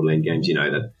play the Borderlands games, you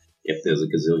know that if there's a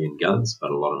gazillion guns,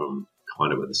 but a lot of them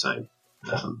kind of were the same.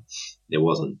 There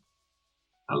wasn't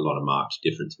a lot of marked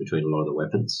difference between a lot of the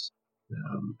weapons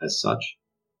as such.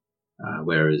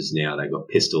 Whereas now they've got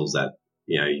pistols that,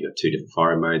 you got 2 different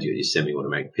firing modes. You got your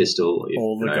semi-automatic pistol.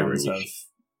 All the guns have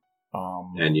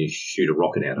and you shoot a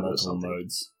rocket out of it or something.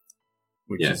 Modes,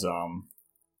 which is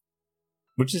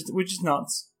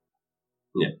nuts.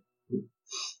 Yeah.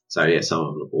 So some of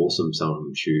them look awesome. Some of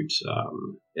them shoot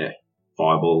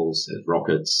fireballs. There's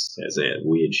rockets. There's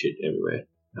weird shit everywhere.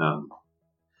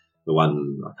 The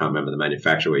one I can't remember the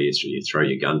manufacturer where you throw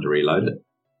your gun to reload it.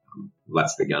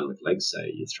 That's the gun with legs. So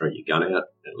you throw your gun out,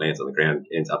 it lands on the ground,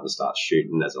 ends up and starts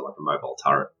shooting as like a mobile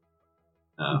turret.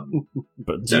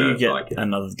 But do you get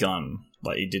another gun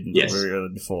like you didn't very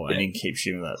early before, and you can keep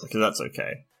shooting that because that's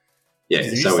okay? Yeah.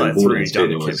 So in Borderlands 2,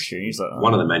 there was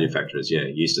one of the manufacturers,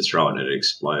 used to throw it and it'd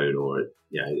explode, or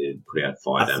it'd put out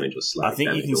fire damage or slap damage.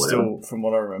 I think you can still, from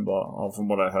what I remember or from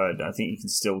what I heard, I think you can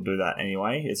still do that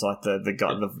anyway. It's like the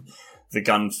gun,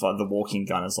 the walking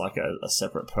gun is like a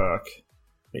separate perk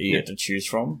that you get to choose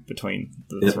from between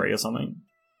the 3 or something.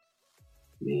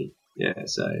 Yeah.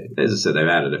 So as I said, they've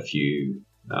added a few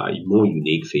more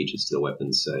unique features to the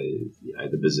weapons. So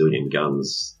the bazillion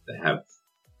guns, they have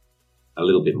a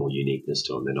little bit more uniqueness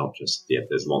to them. They're not just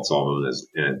there's lots of them.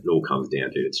 It all comes down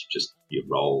to it's just your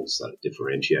roles that are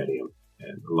differentiating them,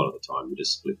 and a lot of the time you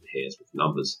just split the hairs with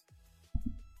numbers.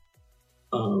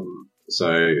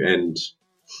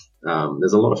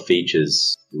 There's a lot of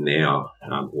features now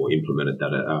or implemented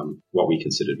that are what we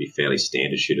consider to be fairly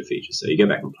standard shooter features. So you go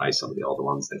back and play some of the older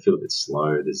ones, they feel a bit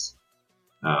slow. There's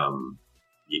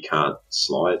you can't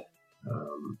slide.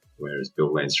 Whereas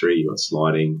Borderlands 3, you've got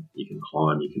sliding, you can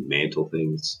climb, you can mantle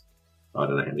things. I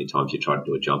don't know how many times you tried to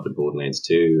do a jump in Borderlands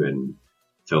 2 and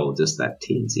fell just that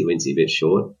teensy-wincy bit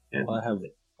short. And I have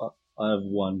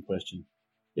one question.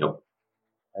 Yep.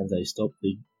 Have they stopped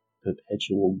the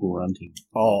perpetual grunting?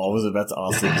 Oh, I was about to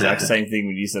ask the exact same thing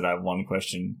when you said I have one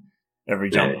question. Every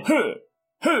jump.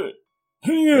 Every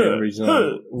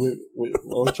time. We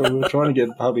were trying to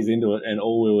get puppies into it, and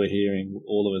all we were hearing,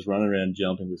 all of us running around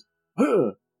jumping, was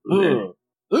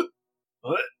it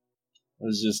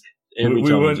was just every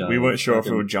time we weren't sure if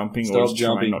we were jumping or just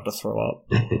trying not to throw up.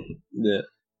 Yeah.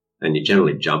 And you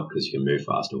generally jump because you can move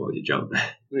faster while you jump.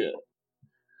 Yeah.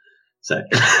 So,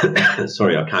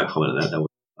 sorry, I can't comment on that.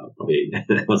 Probably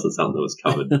that wasn't something that was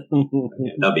covered.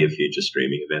 Yeah, that'll be a future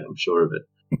streaming event, I'm sure of it.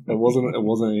 It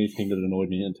wasn't anything that annoyed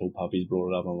me until puppies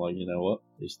brought it up. I'm like, you know what?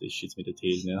 This shits me to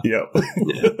tears now. Yep.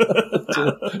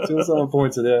 Until someone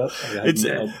points it out.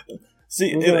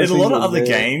 See, in a lot of other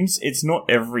games, it's not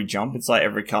every jump, it's like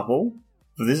every couple.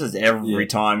 But this is every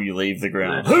time you leave the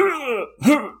ground.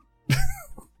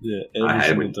 Yeah, every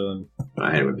single time.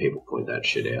 I hate when people point that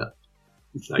shit out.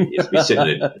 Like, you be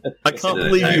sitting at, I can't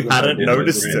believe you hadn't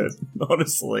noticed it,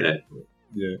 honestly.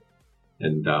 Yeah.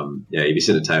 And, you'd be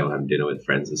sitting at a table having dinner with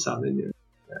friends or something, and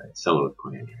someone would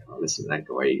point out, listen to that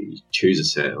guy, you choose a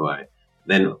certain way.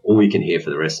 Then all you can hear for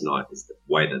the rest of the night is the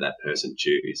way that person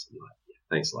chews. And you're like,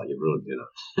 thanks a lot, you've ruined dinner.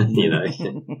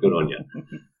 Good on you.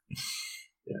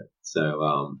 Yeah. So,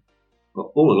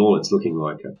 all in all, it's looking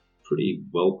like a pretty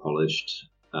well-polished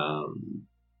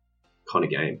kind of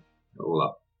game, all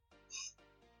up.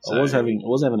 So, I was having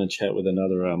a chat with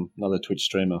another Twitch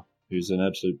streamer who's an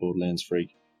absolute Borderlands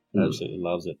freak. Absolutely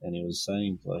loves it, and he was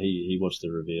saying like he watched the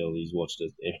reveal, he's watched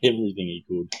it, everything he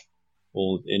could,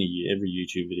 every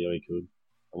YouTube video he could.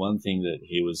 One thing that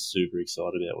he was super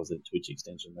excited about was the Twitch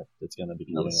extension that's going to be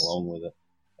coming along with it,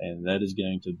 and that is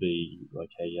going to be like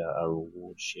a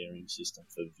reward sharing system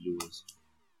for viewers.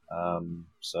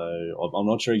 So I'm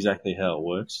not sure exactly how it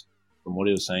works. From what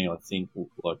he was saying, I think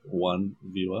like one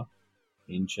viewer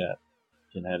in chat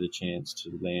can have the chance to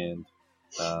land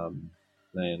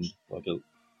like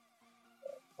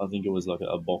I think it was like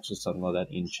a box or something like that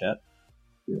in chat,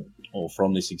 or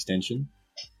from this extension,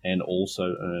 and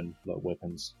also earn like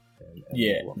weapons. And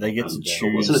they get to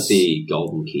choose. Wasn't it the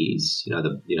golden keys?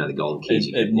 The golden keys.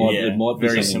 It might be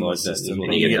very something similar like that. system.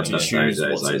 And you get to choose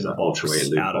what's in the box ultra rare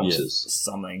loot out of boxes.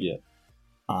 something. Yeah.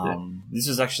 This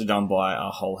was actually done by a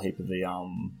whole heap of the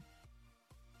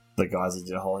guys that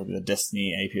did a whole heap of the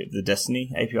Destiny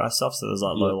API stuff. So there's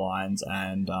like Low Lines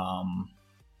and I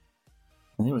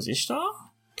think it was Ishtar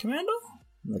Commander.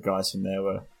 The guys from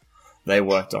there they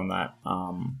worked on that.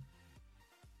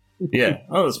 That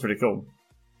was pretty cool.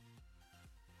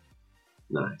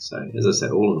 No, so as I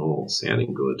said, all in all,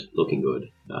 sounding good, looking good.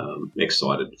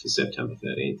 Excited for September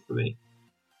 13th for me.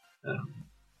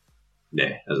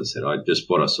 As I said,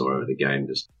 what I saw over the game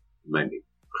just made me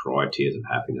cry tears of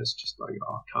happiness. Just like,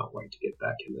 I can't wait to get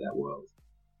back into that world.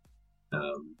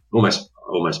 Almost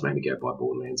made me go buy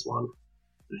Borderlands 1.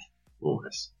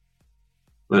 Almost.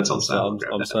 That's on sale.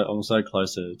 I'm so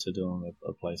close to doing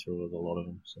a playthrough with a lot of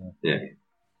them. So. Yeah.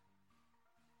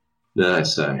 No,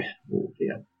 so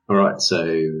yeah. All right, so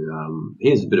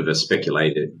here's a bit of a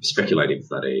speculative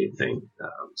bloody thing.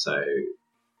 So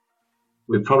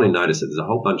we've probably noticed that there's a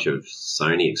whole bunch of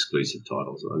Sony exclusive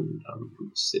titles. I'm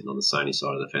sitting on the Sony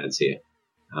side of the fence here.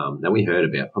 That we heard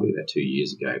about probably about 2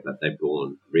 years ago, but they've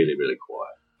gone really, really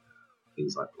quiet.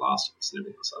 Things like Last of Us and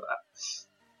everything else like that.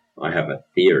 I have a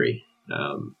theory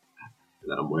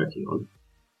that I'm working on.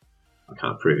 I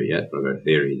can't prove it yet, but I've got a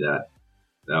theory that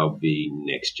they'll be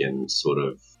next-gen sort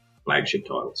of flagship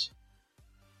titles.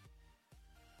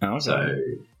 Oh,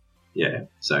 okay.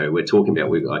 So we're talking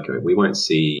about we won't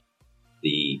see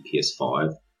the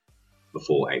PS5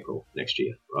 before April next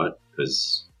year, right?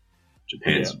 Because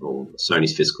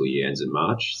Sony's fiscal year ends in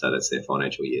March, so that's their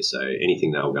financial year. So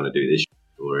anything they were going to do this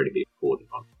year will already be reported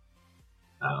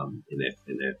on in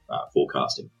their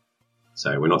forecasting.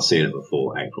 So we're not seeing it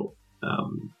before April.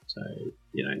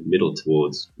 Middle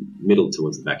towards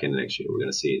the back end of next year, we're going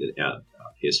to see that our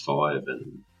PS5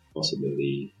 and possibly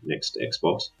the next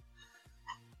Xbox.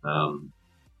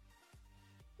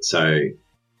 So,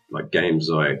 like games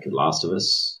like Last of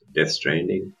Us, Death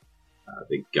Stranding,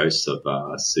 the Ghosts of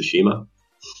Tsushima,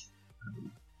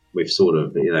 we've sort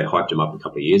of they hyped them up a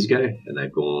couple of years ago, and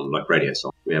they've gone like Radio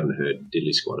Silence. We haven't heard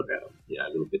diddly squat about them. A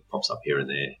little bit pops up here and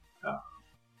there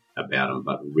about them,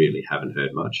 but really haven't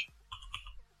heard much.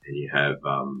 And you have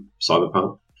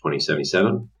Cyberpunk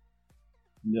 2077.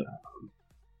 Yep.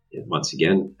 Once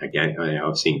again,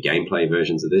 I've seen gameplay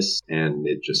versions of this, and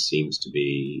it just seems to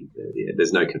be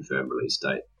there's no confirmed release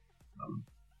date.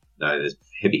 Though there's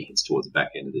heavy hits towards the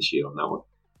back end of this year on that one.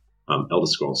 Elder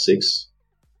Scrolls 6.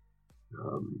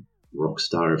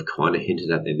 Rockstar have kind of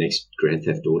hinted at their next Grand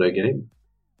Theft Auto game,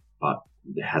 but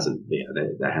they haven't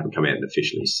come out and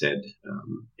officially said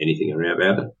anything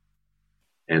about it.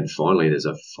 And finally, there's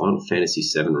a Final Fantasy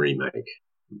VII remake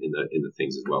in the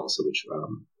things as well. So, which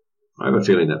I have a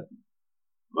feeling that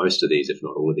most of these, if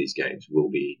not all of these games, will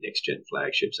be next gen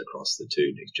flagships across the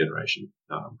two next generation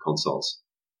consoles.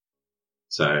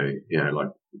 So,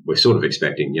 we're sort of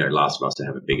expecting, Last of Us to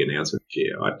have a big announcement this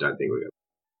year. I don't think we're going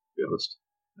to be honest.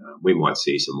 We might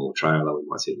see some more trailer, we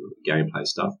might see a little bit of gameplay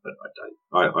stuff, but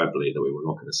I believe that we were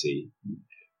not going to see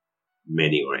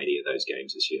many or any of those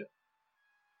games this year.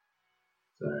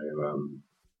 So,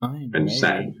 and maybe.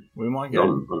 sad. We might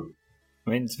go. I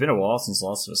mean, it's been a while since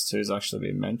Last of Us 2 has actually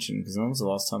been mentioned, because when was the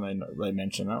last time they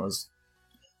mentioned that? Was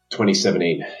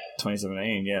 2017.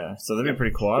 2017, yeah. So they've been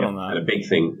pretty quiet on that. Had a big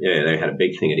thing. Yeah, they had a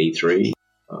big thing at E3.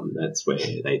 That's where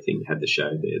they had the show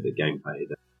there, the gameplay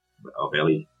of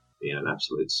Ellie being an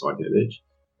absolute psycho bitch.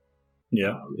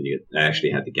 Yeah. And they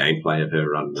actually had the gameplay of her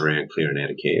running around clearing out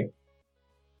a camp.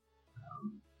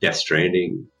 Death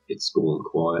Stranding, it's cool and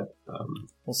quiet.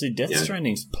 Well, see, Death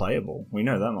Stranding's playable. We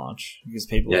know that much because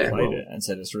people have played it and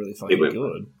said it's really fucking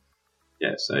good.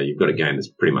 Yeah, so you've got a game that's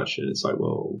pretty much, and it's like,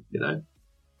 well,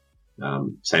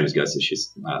 same as Ghost of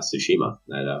Tsushima.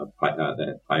 They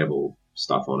had playable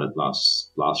stuff on it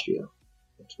last year.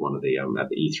 It's one of the at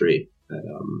the E3 that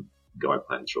guy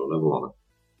playing through a level on it.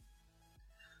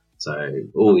 So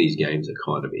all these games are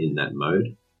kind of in that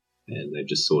mode, and they've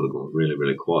just sort of gone really,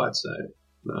 really quiet. So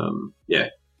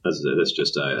that's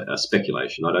just a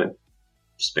speculation. I don't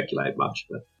speculate much,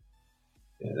 but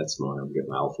yeah, that's I'll get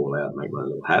my L4 out and make my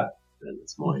little hat, and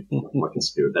that's my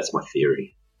conspiracy. That's my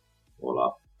theory. All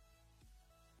up.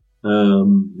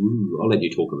 I'll let you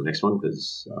talk on the next one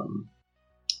because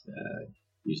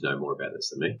you know more about this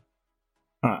than me.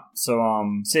 Alright, so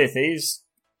Sea of Thieves,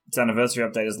 its anniversary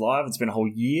update is live. It's been a whole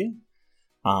year.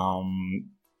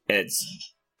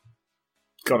 It's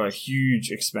got a huge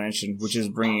expansion, which is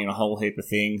bringing in a whole heap of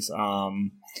things,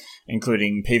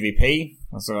 including PvP.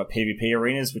 Also got PvP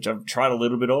arenas, which I've tried a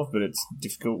little bit of, but it's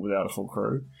difficult without a full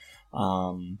crew.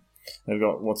 They've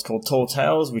got what's called Tall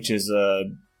Tales, which is a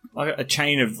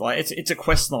chain of it's a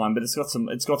quest line, but it's got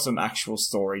some actual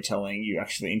storytelling. You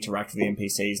actually interact with the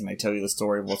NPCs, and they tell you the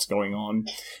story of what's going on,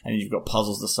 and you've got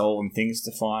puzzles to solve and things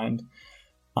to find.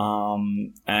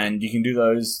 And you can do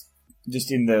those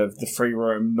just in the free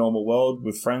roam normal world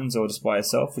with friends or just by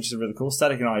yourself, which is really cool.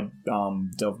 Static and I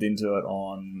delved into it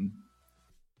on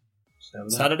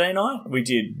Saturday night. We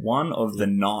did one of the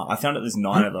 9. I found out there's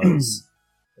 9 of those.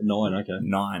 9, okay.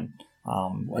 9.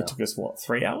 Wow. It took us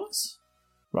 3 hours?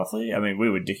 Roughly. I mean, we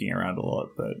were dicking around a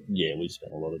lot, but yeah, we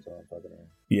spent a lot of time fucking around.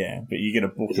 Yeah, but you get a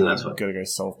book and you've got to go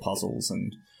solve puzzles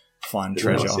and find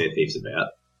treasure. That's what Sea of Thieves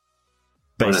about.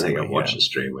 Basically, I don't think I've watched a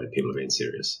stream where people have been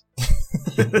serious.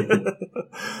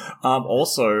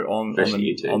 Also, on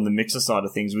the Mixer side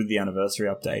of things, with the anniversary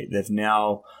update, they've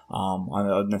now I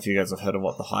don't know if you guys have heard of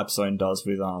what the Hype Zone does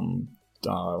with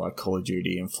like Call of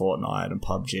Duty and Fortnite and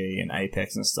PUBG and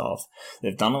Apex and stuff.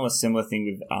 They've done a similar thing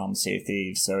with Sea of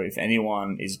Thieves. So if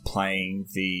anyone is playing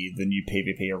the new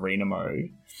PvP arena mode,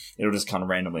 it'll just kind of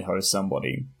randomly host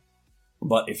somebody.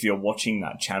 But if you're watching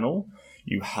that channel,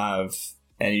 you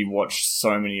watch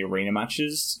so many arena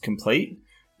matches complete,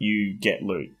 you get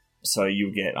loot. So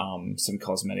you'll get some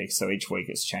cosmetics. So each week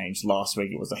it's changed. Last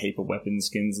week it was a heap of weapon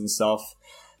skins and stuff.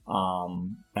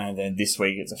 And then this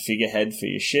week it's a figurehead for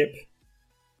your ship.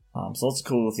 So lots of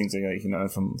cool little things that you can earn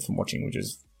from watching, which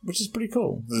is pretty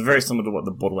cool. It's very similar to what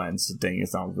the Borderlands thing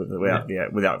has done without.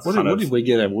 What did we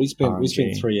get? We spent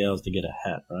 3 hours to get a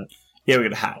hat, right? Yeah, we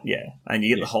got a hat. Yeah, and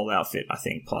you get the whole outfit, I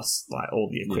think, plus like all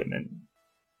the equipment.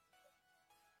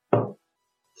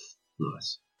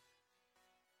 Nice.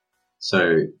 So,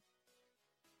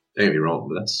 don't get me wrong,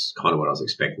 but that's kind of what I was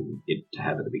expecting it to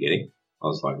have at the beginning. I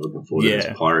was like looking forward to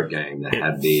this pirate game that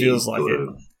had these sort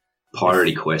of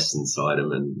piratey quests inside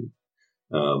them, and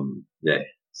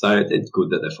so it's good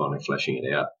that they're finally fleshing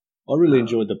it out. I really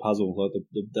enjoyed the puzzle, like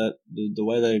the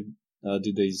way they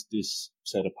did this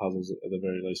set of puzzles at the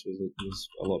very least was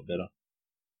a lot better.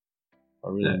 I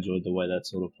really enjoyed the way that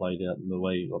sort of played out, and the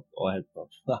way I had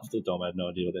half the time I had no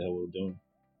idea what the hell we were doing.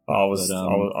 I was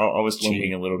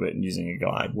cheating a little bit and using a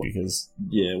guide because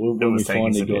when we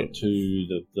finally got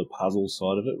to the puzzle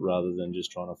side of it, rather than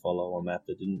just trying to follow a map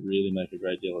that didn't really make a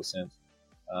great deal of sense,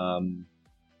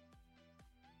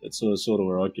 it's sort of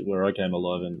where I came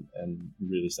alive and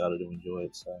really started to enjoy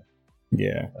it. So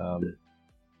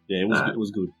it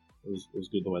was good. It was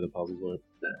good the way the puzzles worked.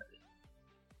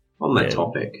 On that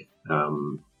topic,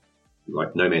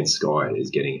 like No Man's Sky is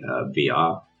getting a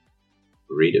VR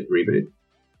reboot.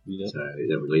 Yeah. So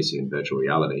they're releasing in virtual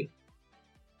reality.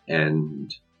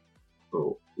 And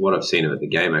what I've seen of it, the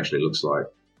game actually looks like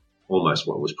almost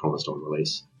what was promised on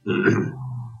release.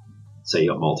 So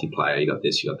you got multiplayer, you got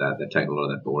this, you got that. They've taken a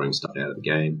lot of that boring stuff out of the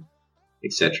game,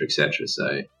 etc., etc.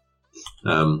 So,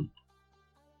 while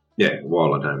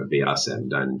I don't have a VR set and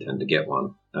don't intend to get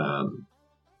one,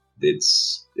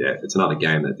 it's another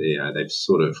game that they've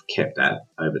sort of kept at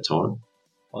over time.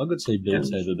 I could see Beat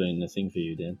Saber being the thing for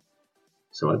you, Dan.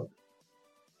 So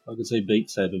I could see Beat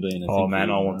Saber being. Oh man,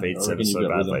 I want Beat Saber so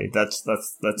badly. That's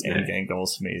end game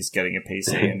goals for me, is getting a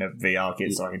PC and a VR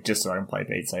kit so I can play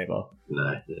Beat Saber.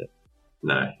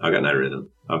 No, I got no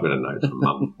rhythm. I've got a note from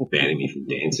Mum banning me from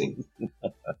dancing.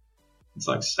 It's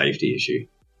like a safety issue.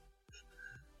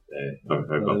 I've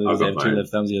got two left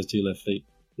thumbs. He has two left feet.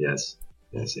 Yes.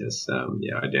 I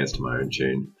dance to my own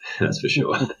tune. That's for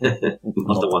sure. Not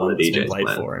the one the DJ's playing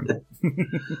for him.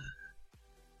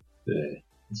 Yeah,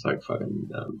 it's like fucking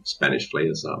Spanish Fleet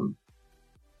or something.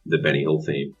 The Benny Hill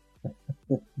theme.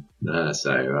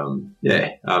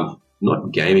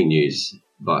 Not gaming news,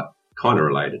 but kind of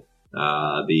related.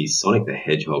 The Sonic the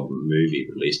Hedgehog movie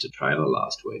released a trailer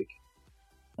last week.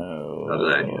 Oh. I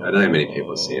don't know how many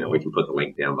people have seen it. We can put the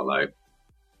link down below.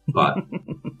 But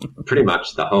pretty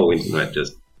much the whole internet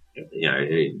the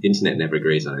internet never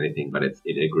agrees on anything, but it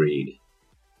agreed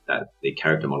that the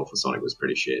character model for Sonic was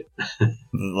pretty shit.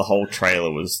 The whole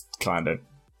trailer was kind of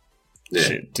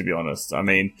shit, to be honest. I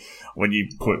mean, when you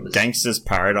put Gangster's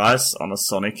Paradise on a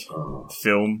Sonic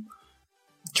film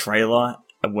trailer,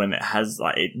 when it has,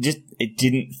 it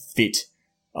didn't fit.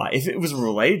 If it was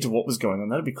related to what was going on,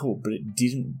 that'd be cool, but it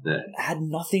didn't. It had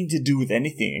nothing to do with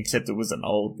anything except it was an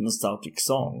old nostalgic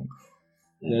song.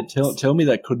 Now, tell me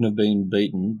that couldn't have been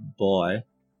beaten by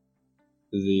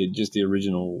the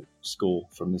original score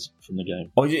from the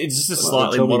game. Oh, it's just a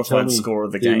slightly modified score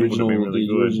of the game. Would have been really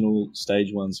good. The original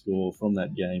stage 1 score from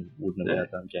that game wouldn't have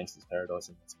outdone Gangster's Paradise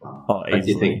in that spot. Oh,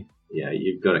 easily. You think,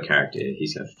 you've got a character.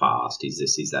 He's so fast. He's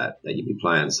this. He's that. That you'd be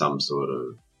playing some sort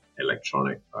of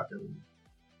electronic fucking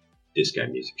disco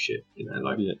music shit.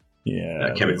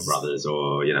 Chemical Brothers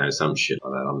or some shit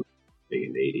like that. I'm big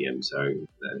into EDM, so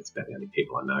that's about the only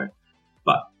people I know.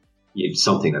 But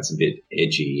something that's a bit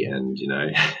edgy and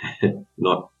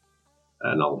not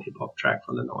an old hip hop track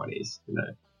from the 90s.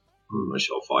 A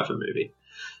Michelle Pfeiffer movie.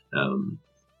 And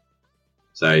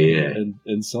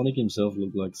Sonic himself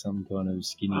looked like some kind of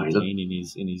skinny teen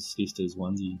in his sister's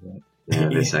onesie.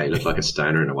 They say he looked like a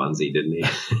stoner in a onesie, didn't he?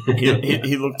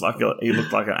 He looked like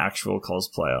an actual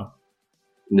cosplayer.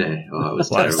 No, it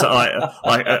was like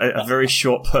a very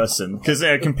short person. Because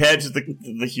compared to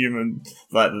the human,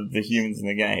 like the humans in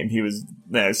the game, he was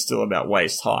still about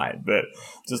waist height, but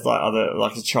just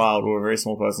like a child or a very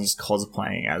small person just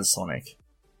cosplaying as Sonic.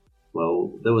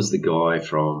 Well, there was the guy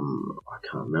from, I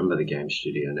can't remember the game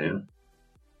studio now.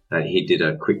 He did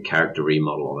a quick character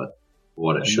remodel of it,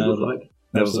 what it should look like.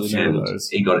 There was a few of those.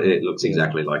 It looks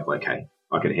exactly like, hey,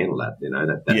 I could handle that,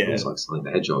 that looks like Sonic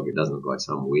the Hedgehog. It doesn't look like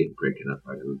some weird prick in a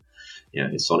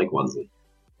it's Sonic onesie.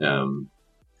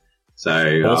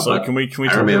 Also, can we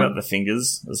talk about the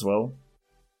fingers as well?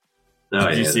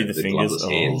 Did you see the fingers? Gloveless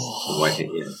hands.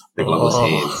 The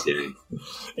gloveless hands,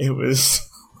 It was...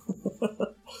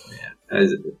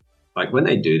 Like when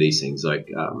they do these things, like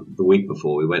the week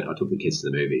before I took the kids to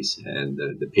the movies and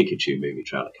the Pikachu movie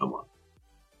trailer come on.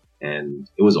 And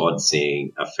it was odd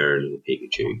seeing a furry little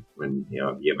Pikachu when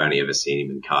you've only ever seen him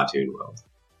in cartoon world.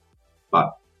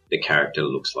 But the character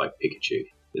looks like Pikachu.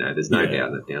 There's no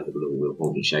doubt that down to the little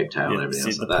wonky shaped tail and everything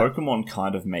else like that. The Pokemon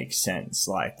kind of makes sense.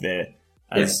 Like they're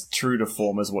as true to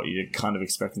form as what you'd kind of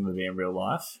expect them to be in real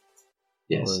life.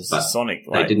 Yes, whereas but Sonic,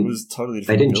 it was totally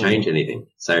different. They didn't change anything.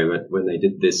 So when they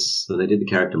did the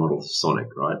character model of Sonic,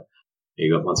 right? You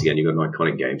got an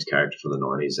iconic games character from the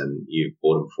 90s, and you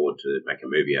brought him forward to make a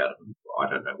movie out of him. I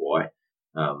don't know why.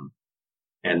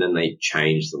 And then they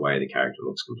changed the way the character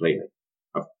looks completely.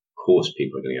 Of course,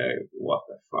 people are going to go, "What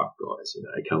the fuck, guys?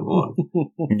 Come on!"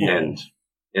 And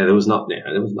there was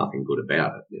nothing good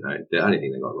about it. The only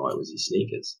thing they got right was his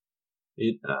sneakers.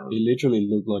 It literally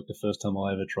looked like the first time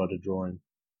I ever tried to draw him.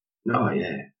 Oh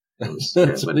yeah, it was,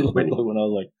 that's when I was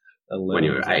like 11. When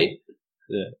you were 8.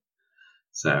 Yeah.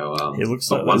 So it looks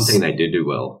like one thing they did do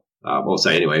well.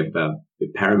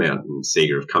 Paramount and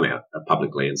Sega have come out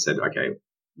publicly and said, "Okay,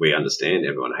 we understand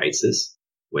everyone hates this.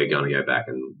 We're going to go back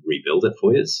and rebuild it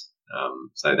for you."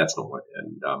 So that's not what,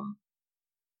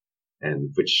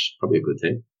 and which is probably a good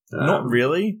thing. Not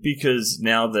really, because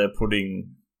now they're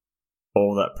putting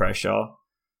all that pressure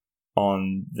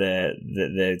on their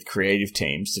creative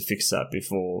teams to fix that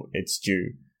before it's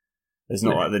due. It's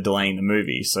not like they're delaying the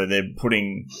movie, so they're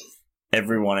putting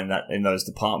everyone in those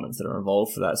departments that are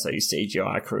involved for that, so your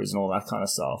CGI crews and all that kind of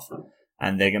stuff,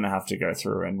 and they're going to have to go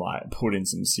through and put in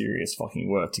some serious fucking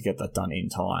work to get that done in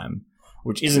time,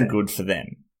 which isn't good for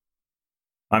them.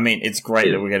 I mean, it's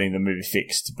great that we're getting the movie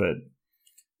fixed, but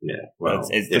well,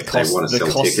 it's if the cost, they want to the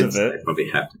sell cost tickets, of it. they probably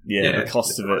have to. The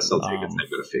cost of it. Sell tickets, they've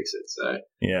got to fix it. So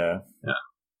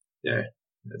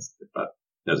but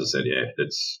as I said,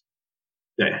 it's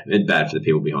bad for the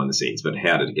people behind the scenes. But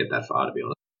how did it get that far? To be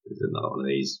honest, There's another one of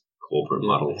these corporate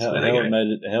muddles. How it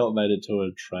made it to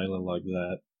a trailer like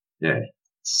that. Yeah.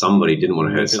 Somebody didn't want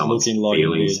to hurt someone's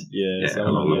feelings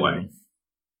along the way.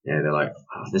 Yeah, they're like,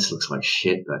 oh, this looks like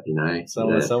shit, but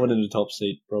someone in the top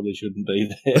seat probably shouldn't be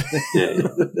there.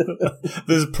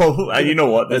 There's probably, you know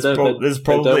what? There's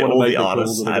probably all the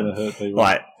artists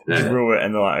drew it,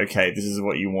 and they're like, okay, this is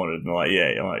what you wanted. And they're like,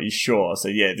 yeah, I'm like, you sure? So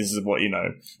yeah, this is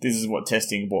what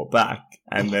testing brought back.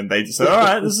 And then they just said, all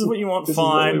right, this is what you want,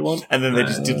 fine. And then they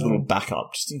just did a little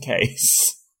backup just in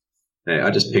case. Yeah,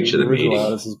 I just picture the meeting.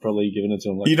 Artist is probably giving it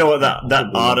to him. Like, you know what? That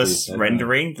artist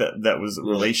rendering that was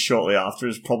released shortly after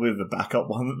is probably the backup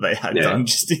one that they had done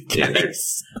just in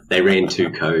case. They ran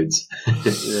 2 codes.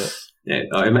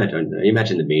 I imagine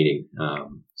the meeting.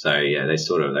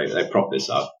 They prop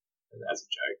this up as a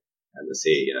joke, and the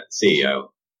CEO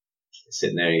is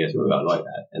sitting there and he goes, "Well, I like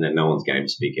that," and then no one's game to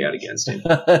speak out against him.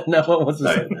 No one wants to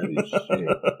say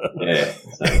that.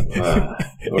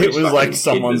 It was like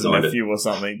someone's nephew or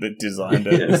something that designed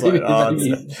it. It's like,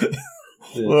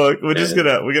 look,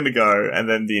 we're gonna go, and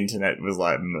then the internet was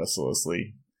like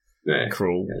mercilessly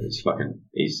cruel. Yeah, it's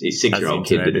he's 6-year-old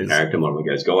kid did the character model and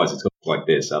goes, "Guys, it's got to look like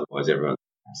this, otherwise everyone."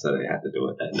 So they had to do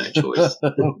it. They had no choice.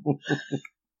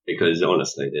 Because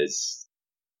honestly, there's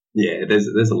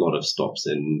a lot of stops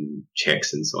and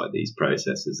checks inside these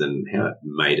processes, and how it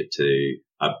made it to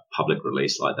a public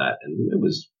release like that, and it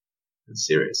was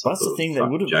serious. That's the thing. They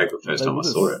would have joke the first time I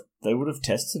saw it. They would have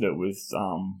tested it with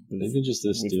even just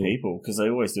with people, because they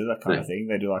always do that kind of thing.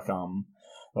 They do like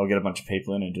they'll get a bunch of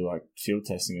people in and do like field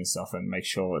testing and stuff, and make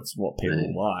sure it's what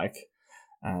people like.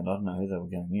 And I don't know who they were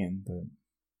going in, but.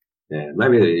 Yeah,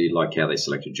 maybe like how they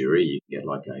select a jury. You get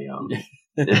like a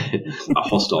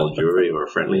hostile jury or a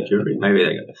friendly jury.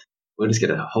 Maybe we'll just get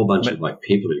a whole bunch of like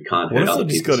people who can't hurt other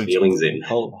people's feelings in.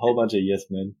 Whole bunch of yes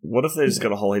men. What if they just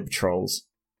got a whole heap of trolls?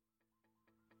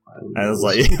 And I was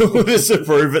like, we'll just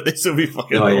approve it. This will be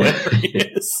fucking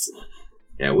hilarious.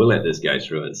 Yeah, we'll let this go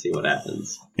through and see what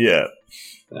happens. Yeah.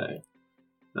 So,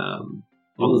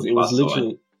 it was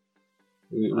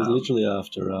literally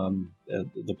after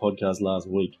the podcast last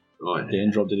week. Oh, yeah. Dan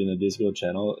dropped it in a Discord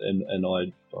channel, and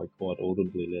I quite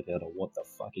audibly let out a "What the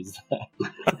fuck is that?"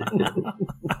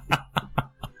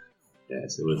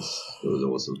 Yes, it was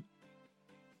awesome.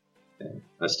 Yeah.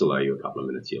 I still owe you a couple of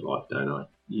minutes of your life, don't I?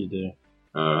 You do.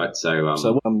 All right,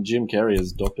 so Jim Carrey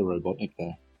is Dr. Robotnik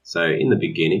there. So in the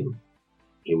beginning,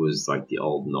 it was like the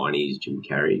old '90s Jim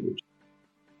Carrey, which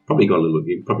probably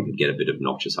could get a bit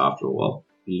obnoxious after a while.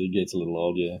 It gets a little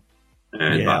old, yeah.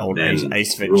 And old then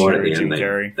Ace Ventura, right at the Jim end,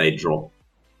 Carrey. They dropped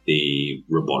the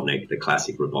Robotnik, the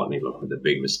classic Robotnik look with the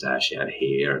big moustache, out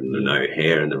hair and the no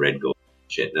hair and the red gold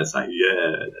shit. And it's like,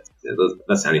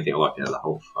 that's the only thing I liked out of the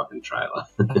whole fucking trailer.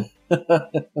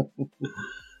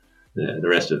 The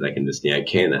rest of it, they can just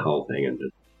can the whole thing and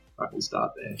just fucking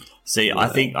start there. See, I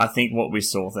think what we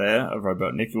saw there of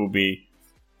Robotnik will be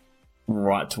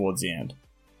right towards the end.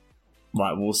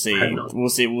 Like we'll see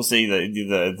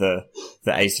the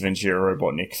Ace Ventura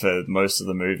Robotnik for most of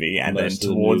the movie, and then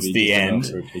towards the end,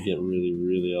 it get really,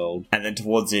 really old. And then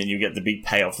towards the end, you get the big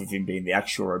payoff of him being the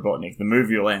actual Robotnik. The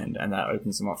movie will end, and that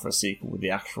opens him up for a sequel with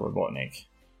the actual Robotnik,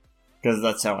 because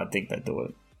that's how I think they do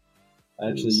it.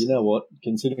 Actually, you know what?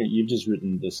 Considering you've just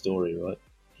written the story, right?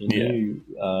 Can you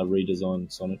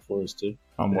redesign Sonic for us too?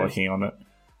 I'm working on it.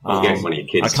 One of your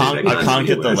kids I can't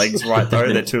get the legs right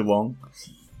though; they're too long.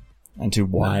 And too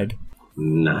wide.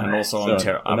 No. And also, I'm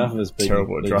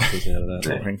terrible at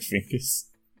drawing fingers.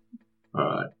 All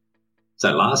right.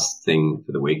 So, last thing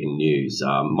for the week in news,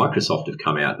 Microsoft have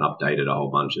come out and updated a whole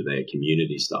bunch of their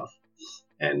community stuff.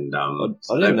 And I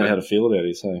don't know how to feel about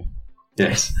it, so.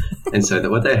 Yes. And so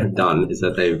what they have done is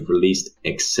that they've released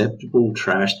acceptable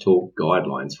trash talk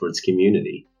guidelines for its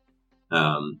community.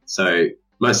 So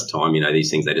most of the time, these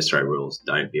things, they just throw rules.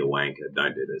 Don't be a wanker.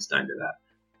 Don't do this. Don't do that.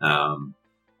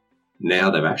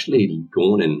 Now they've actually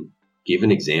gone and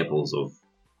given examples of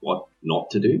what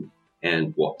not to do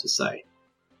and what to say.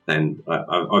 And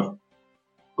I've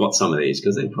got some of these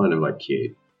because they're kind of like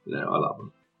cute. I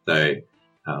love them.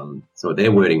 So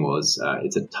their wording was,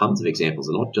 it's tons of examples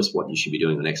of not just what you should be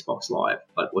doing on Xbox Live,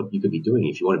 but what you could be doing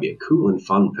if you want to be a cool and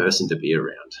fun person to be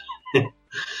around.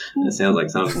 That sounds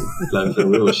like some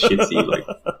real shitsy, like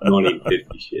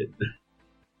 1950 shit.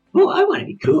 Well, I want to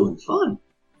be cool and fun.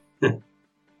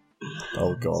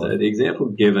 Oh, God. So the example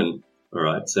given, all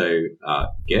right, so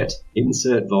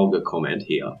insert vulgar comment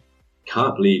here.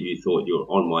 Can't believe you thought you were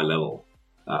on my level.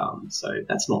 So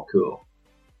that's not cool.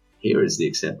 Here is the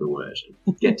acceptable version.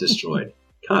 Get destroyed.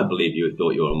 Can't believe you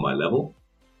thought you were on my level.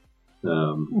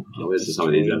 Where's some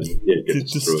of these? Get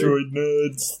destroyed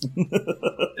nerds.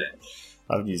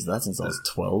 I've used that since I was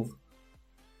 12.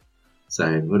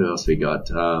 So what else we got?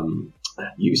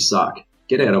 You suck.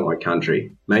 Get out of my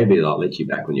country. Maybe they'll let you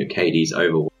back when your KD's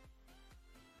over.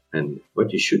 And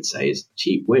what you should say is,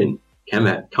 cheap win. Come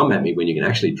at me when you can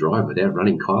actually drive without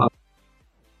running cars.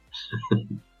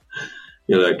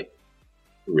 You're like,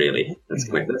 really? That's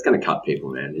going to cut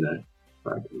people, man. You know,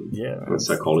 like, yeah.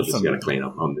 Psychologists are going to clean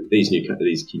up on these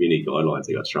community guidelines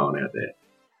they got thrown out there.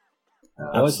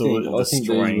 I think these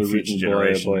were written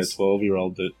by a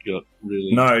 12-year-old that got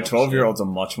really... No, 12-year-olds are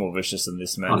much more vicious than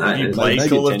this, man. Oh, no, Have you played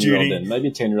Call of Duty? Maybe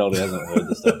a 10-year-old who hasn't heard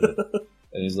this stuff yet.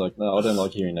 And he's like, no, I don't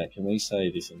like hearing that. Can we say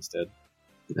this instead?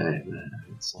 No.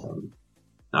 It's, no,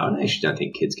 I actually don't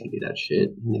think kids can do that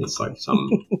shit. It's like some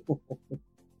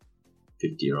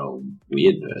 50-year-old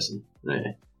weird person.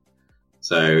 Yeah.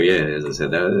 So, yeah, as I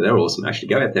said, they're awesome. Actually,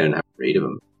 go out there and have a read of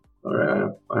them.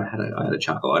 Or, I had a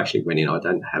chuckle. I actually went in. I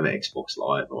don't have Xbox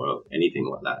Live or anything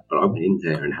like that, but I went in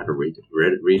there and had a read of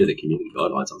the community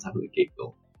guidelines. I was having a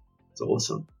giggle. It's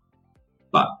awesome.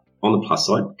 But on the plus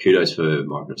side, kudos for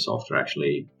Microsoft for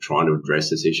actually trying to address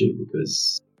this issue,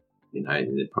 because, you know,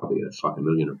 they're probably going to fuck a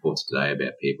million reports today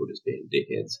about people just being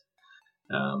dickheads.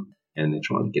 And they're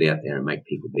trying to get out there and make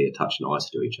people be a touch nicer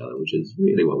to each other, which is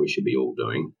really what we should be all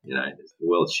doing. You know, the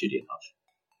world's shitty enough.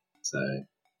 So,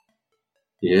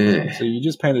 yeah. So you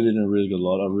just painted it in a really good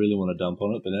light. I really want to dump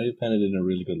on it, but now you've painted it in a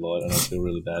really good light, and I feel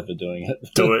really bad for doing it.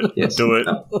 Do it. Yes, Do it.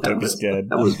 That Don't be was, scared.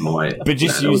 that was my... But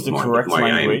just use the correct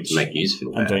language to make use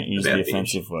feel and bad don't use the about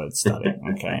offensive words, Study.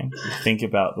 Okay? Think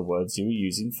about the words you were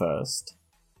using first.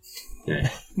 Yeah.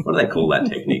 What do they call that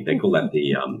technique? They call that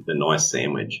the nice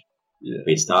sandwich. Yeah.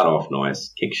 We start off nice,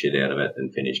 kick shit out of it,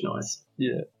 and finish nice.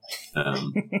 Yeah.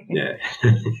 Yeah.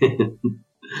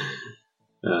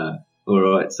 All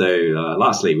right. So,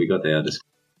 lastly, we got our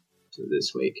discussion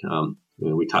this week.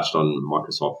 We touched on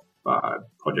Microsoft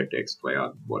Project X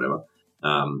Cloud, whatever.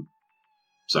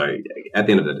 So, at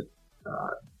the end of the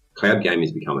cloud gaming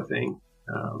has become a thing.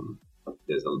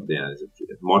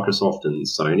 Microsoft and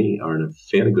Sony are in a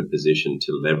fairly good position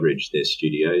to leverage their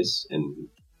studios and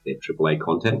their AAA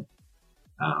content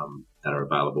that are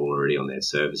available already on their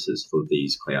services for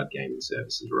these cloud gaming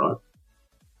services, right?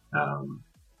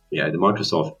 The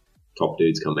Microsoft top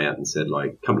dudes come out and said,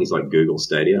 like, companies like Google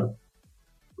Stadia,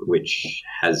 which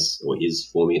has or is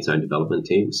forming its own development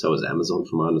team, so is Amazon,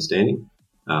 from my understanding,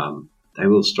 they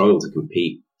will struggle to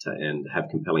compete and have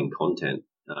compelling content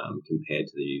compared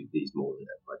to these more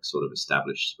like sort of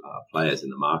established players in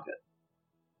the market.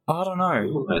 I don't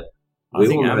know. We I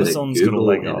think all know Amazon's that got a Google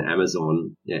leg up. and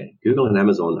Amazon, Google and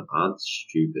Amazon aren't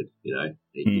stupid. You know,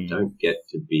 you don't get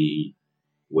to be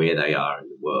where they are in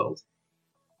the world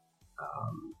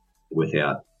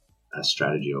without a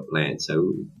strategy or plan.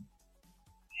 So,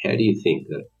 how do you think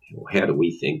that, or how do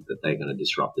we think that they're going to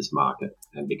disrupt this market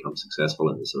and become successful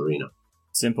in this arena?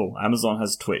 Simple. Amazon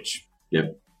has Twitch.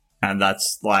 Yep. And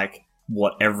that's like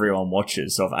what everyone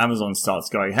watches. So if Amazon starts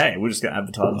going, hey, we're just going to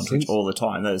advertise on Twitch all the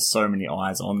time, there's so many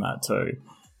eyes on that too.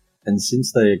 And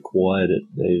since they acquired it,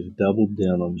 they've doubled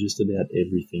down on just about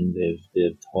everything. They've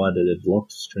tied it. They've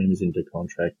locked streamers into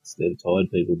contracts. They've tied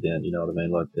people down. You know what I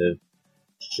mean? Like they've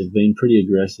been pretty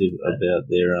aggressive about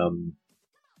their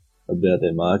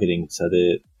marketing. So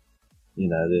they're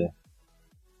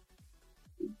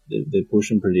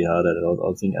pushing pretty hard at it.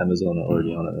 I think Amazon are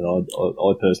already on it, and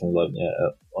I personally, like,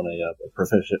 on a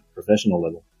professional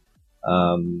level,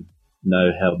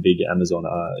 know how big Amazon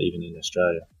are even in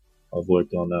Australia. I've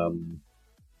worked on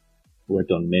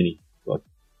many, like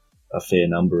a fair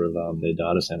number of their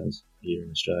data centers here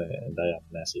in Australia, and they are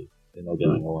massive. They're not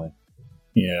going away.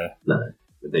 Yeah. No,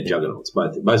 but they're juggernauts.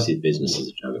 Both these businesses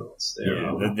are juggernauts.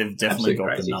 They've definitely got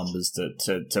crazy. the numbers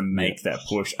to make that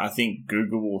push. I think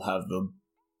Google will have the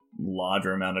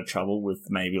larger amount of trouble with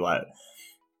maybe like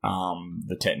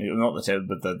the technical, not the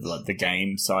technical, but the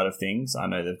game side of things. I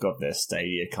know they've got their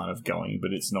Stadia kind of going,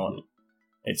 but it's not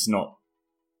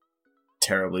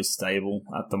terribly stable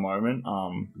at the moment.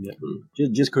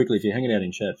 Just quickly, if you're hanging out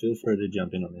in chat, feel free to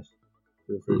jump in on this.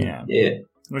 Feel free. Yeah.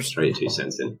 Throw your 2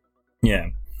 cents in.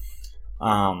 Yeah.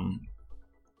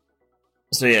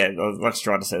 So yeah, like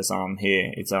Strider says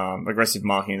here, it's aggressive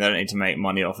marketing. They don't need to make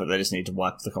money off it. They just need to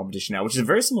wipe the competition out, which is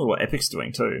very similar to what Epic's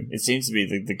doing too. It seems to be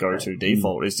the go-to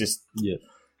default is just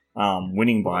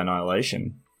winning by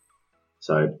annihilation.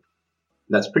 So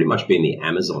that's pretty much been the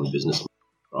Amazon business,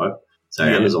 right? So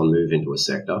Amazon move into a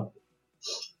sector.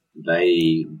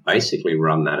 They basically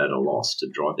run that at a loss to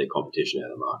drive their competition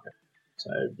out of the market. So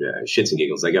shits and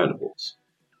giggles, they go into books.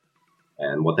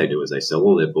 And what they do is they sell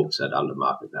all their books at under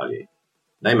market value.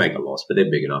 They make a loss, but they're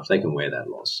big enough. They can wear that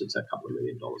loss. It's a couple of $1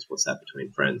 million. What's that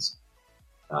between friends?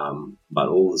 But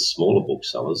all the smaller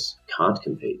booksellers can't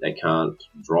compete. They can't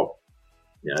drop.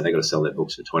 You know, they got to sell their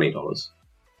books for $20.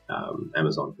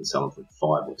 Amazon can sell them for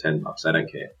 $5 or $10. They don't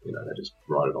care. You know, they just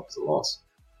write it off as a loss.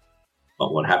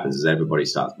 But what happens is everybody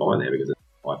starts buying there because it's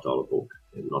a $5 book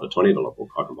and not a $20 book.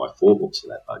 I can buy 4 books for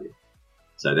that value.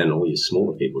 So then all your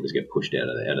smaller people just get pushed out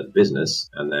of the business,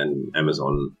 and then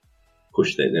Amazon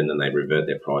push that, and then they revert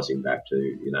their pricing back to,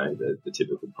 you know, the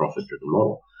typical profit-driven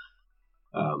model.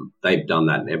 They've done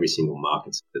that in every single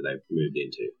market that they've moved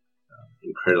into.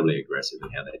 Incredibly aggressive in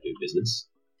how they do business.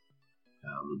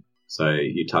 So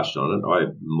you touched on it.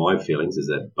 My feelings is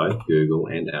that both Google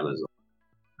and Amazon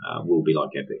will be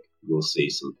like Epic. We'll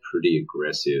see some pretty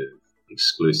aggressive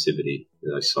exclusivity.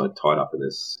 They're so tied up in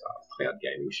this cloud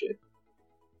gaming shit.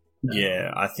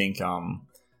 Yeah, I think. They'll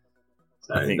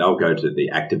go to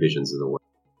the Activisions of the world.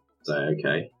 So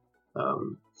okay,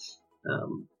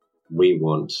 we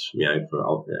want, you know, for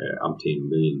umpteen $1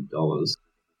 million,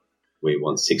 we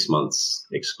want 6 months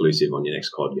exclusive on your next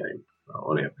COD game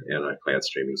on our cloud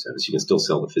streaming service. You can still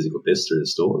sell the physical disc through the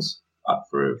stores, but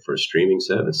for a streaming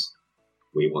service,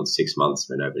 we want 6 months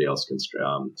where nobody else can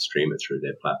stream it through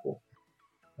their platform.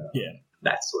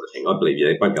 That sort of thing. I believe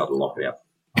they won't be able to lock it out.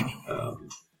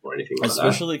 Or anything like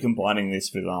especially that. Combining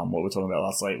this with what we were talking about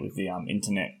last week with the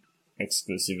internet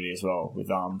exclusivity as well, with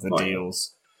the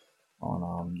deals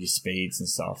on your speeds and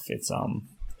stuff. It's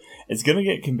going to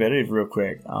get competitive real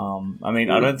quick. I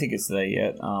mean, I don't think it's there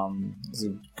yet. It's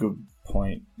a good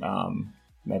point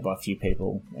made by a few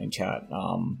people in chat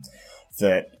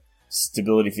that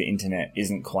stability for internet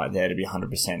isn't quite there to be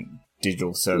 100%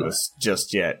 digital service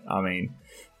just yet. I mean,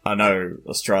 I know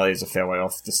Australia's a fair way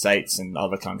off. The States and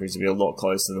other countries will be a lot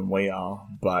closer than we are,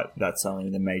 but that's only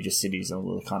the major cities, and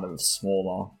all the kind of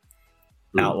smaller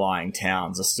outlying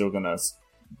towns are still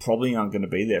probably aren't going to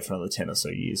be there for another 10 or so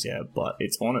years yet, but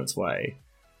it's on its way.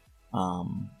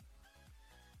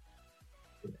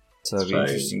 So it'll be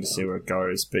interesting to see where it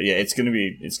goes. But yeah, it's going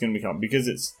to become, because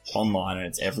it's online and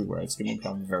it's everywhere, it's going to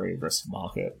become a very aggressive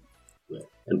market. Yeah.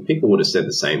 And people would have said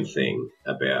the same thing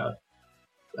about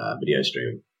video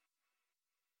streaming.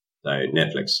 So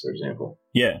Netflix, for example.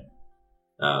 Yeah.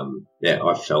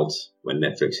 I felt when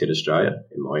Netflix hit Australia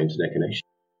in my internet connection,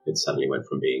 it suddenly went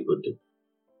from being good to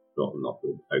not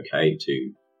good, okay,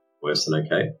 to worse than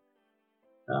okay,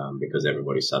 because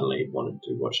everybody suddenly wanted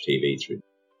to watch TV through.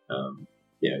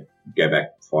 Go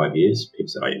back 5 years, people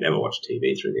said, "Oh, you never watch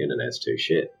TV through the internet; it's too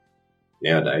shit."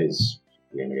 Nowadays,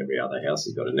 every other house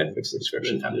has got a Netflix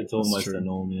subscription. It's almost the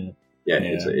norm, yeah. Yeah,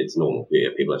 it's normal. Yeah,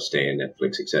 people have Stan,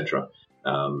 Netflix, etc.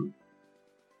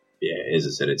 As I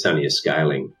said, it's only a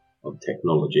scaling of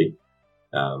technology.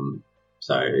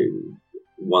 So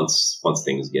once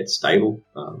things get stable,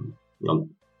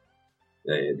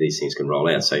 these things can roll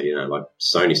out. So, like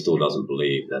Sony still doesn't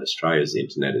believe that Australia's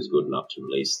internet is good enough to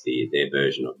release their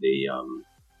version of the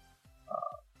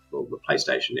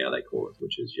PlayStation now they call it,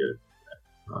 which is your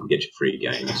get your free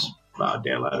games,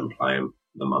 download and play them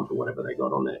the month or whatever they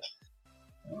got on there.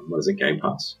 What is it, Game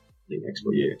Pass? I think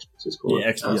Xbox is called.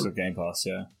 Yeah, Xbox or Game Pass,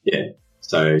 yeah. Yeah.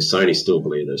 So Sony still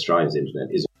believe that Australia's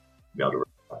internet isn't able to run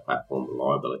platform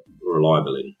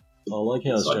reliability. I like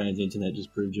how Australia's internet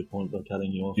just proves your point by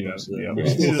cutting you off. Nope.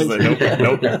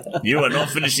 You are not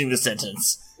finishing the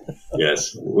sentence.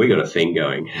 Yes, we got a thing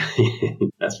going.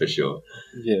 That's for sure.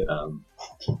 Yeah.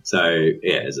 As I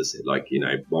said,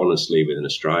 honestly, within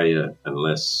Australia,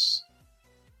 unless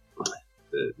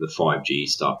the 5G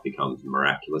stuff becomes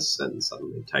miraculous and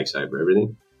suddenly takes over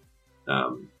everything,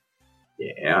 our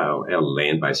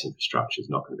land-based infrastructure is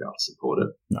not going to be able to support it.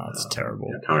 No, it's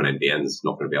terrible. Our current NBN is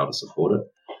not going to be able to support it.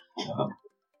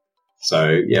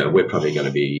 We're probably going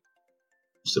to be,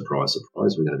 surprise, we're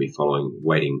going to be following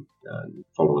the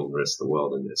rest of the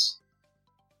world in this.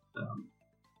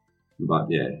 But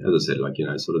yeah, as I said,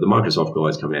 sort of the Microsoft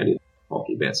guys coming out in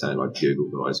hockey about saying, like Google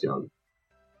guys going,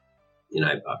 you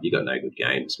got no good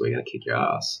games, we're going to kick your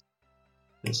ass.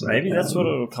 So, maybe that's what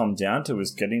it'll come down to,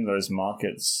 is getting those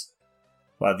markets,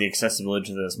 like the accessibility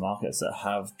to those markets that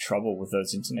have trouble with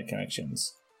those internet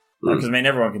connections. Because,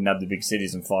 everyone can nab the big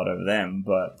cities and fight over them,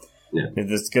 but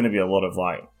there's going to be a lot of,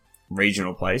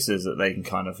 regional places that they can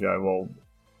kind of go, well,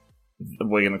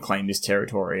 we're going to claim this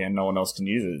territory and no one else can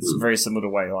use it. It's very similar to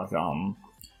the way,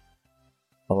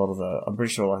 I'm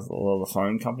pretty sure, a lot of the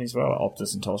phone companies,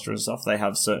 Optus and Telstra and stuff, they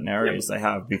have certain areas they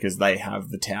have because they have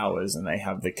the towers and they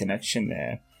have the connection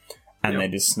there, and they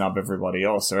just snub everybody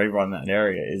else. So everyone in that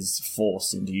area is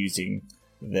forced into using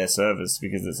their service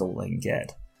because it's all they can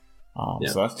get.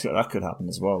 So that could happen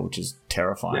as well, which is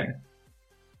terrifying.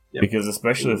 Because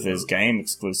especially if there's game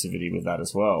exclusivity with that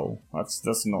as well,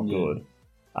 that's not good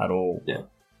at all.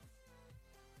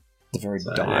 The very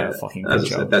So, dire fucking as I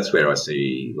picture. said, that's where I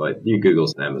see like new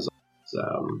Googles and Amazons,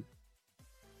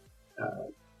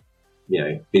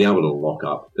 being able to lock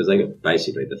up because they got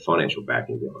basically the financial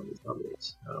backing behind these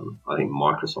companies. I think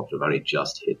Microsoft have only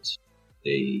just hit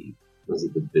the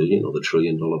billion or the $1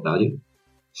 trillion value.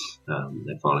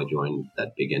 They finally joined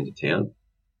that big end of town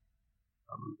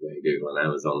where Google and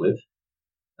Amazon live.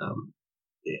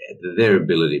 Their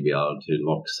ability to be able to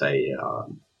lock, say,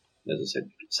 as I said,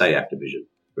 say Activision,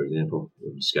 for example,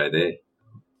 we'll just go there,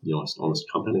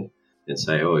 honest company, and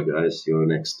say, oh, guys, your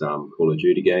next Call of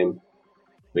Duty game,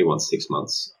 we want 6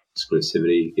 months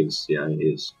exclusivity, give us,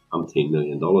 here's $umpteen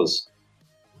million,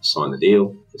 sign the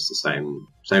deal. It's the same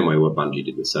way what Bungie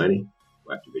did with Sony,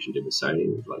 what Activision did with Sony,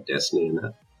 with like Destiny and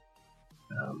that.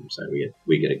 So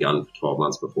we get a gun for 12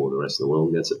 months before the rest of the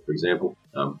world gets it, for example.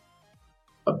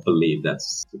 I believe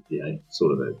that's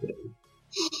sort of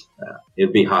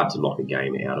it'd be hard to lock a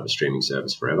game out of a streaming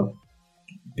service forever.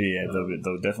 But yeah,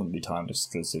 there'll definitely be timed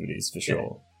exclusivities for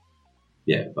sure.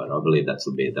 Yeah, but I believe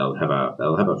they'll have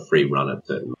a free run at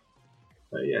certain.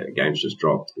 So yeah, the game's just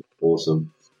dropped. It's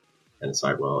awesome, and it's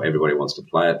like, well, everybody wants to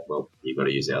play it. Well, you've got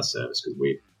to use our service because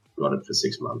we've got it for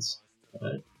 6 months.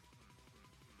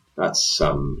 That's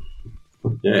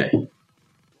yeah.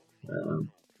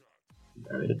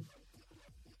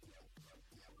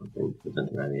 I don't think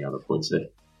any other points there.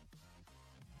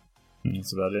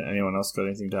 That's about it. Anyone else got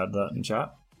anything to add to that in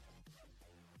chat?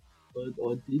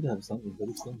 I did have something, but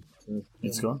it's gone. So,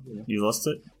 It's gone? Yeah. You lost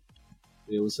it?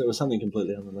 It was something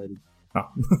completely unrelated. Oh.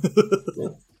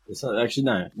 Yeah. Actually,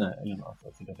 no. Hang on,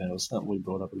 I think I found it. It was something we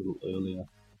brought up a little earlier.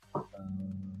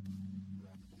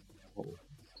 What was it?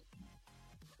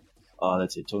 Oh,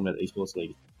 that's it. Talking about the esports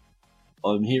league.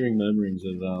 I'm hearing murmurings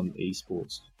of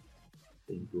esports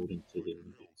being brought into the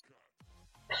Olympics.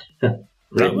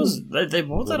 They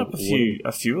brought that up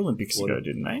a few Olympics ago,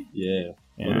 didn't they? Yeah.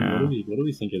 Yeah. What do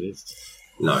we think of this?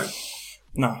 No.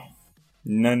 No,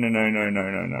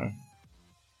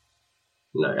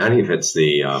 Only if it's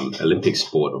the Olympic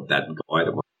sport of that guy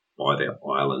that wants to buy their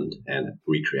island and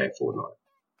recreate Fortnite.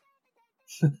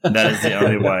 That is the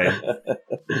only way.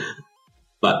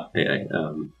 But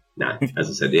no, as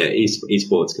I said, yeah,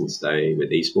 esports can stay with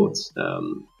esports.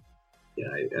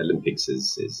 Olympics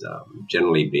is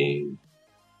generally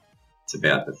it's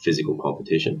about the physical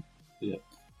competition.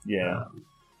 Yeah.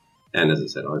 And as I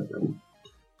said,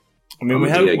 I mean, we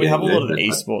have a lot of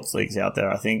esports leagues out there.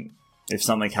 I think if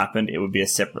something happened, it would be a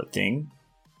separate thing.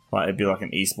 Like it'd be like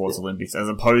an esports Olympics, as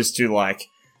opposed to like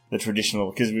the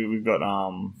traditional. Because we've got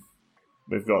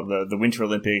the Winter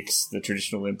Olympics, the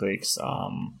traditional Olympics, they've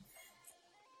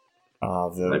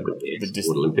got the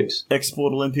Export Olympics.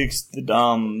 Export Olympics.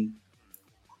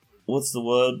 What's the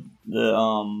word?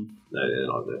 No, they're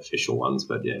not the official ones,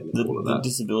 but yeah, all of the that.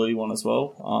 disability one as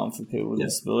well, for people with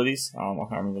disabilities. I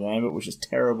can't remember the name of it, which is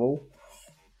terrible.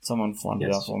 Someone find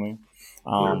it out for me.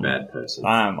 You're a bad person.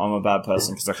 I'm a bad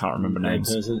person because I can't remember names.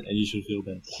 Bad person, and you should feel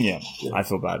bad. Yeah, I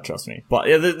feel bad. Trust me. But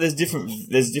yeah, there's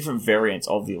different variants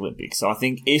of the Olympics. So I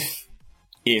think if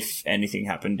anything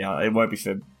happened down, it won't be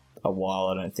for a while.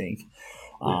 I don't think.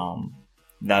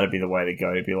 That'd be the way to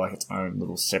go. It'd be like its own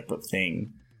little separate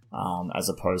thing. As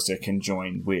opposed to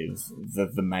conjoined with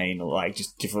the main, like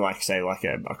just different, like say like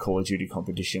a Call of Duty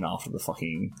competition after the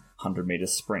fucking 100-meter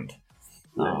sprint.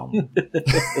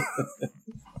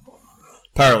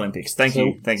 Paralympics. Thank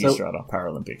you, Strata.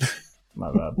 Paralympics.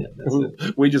 My bad.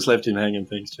 We just left him hanging.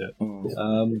 Thanks, chat.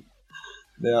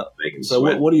 Now, so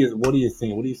what do you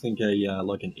think? What do you think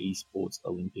like an esports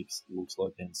Olympics looks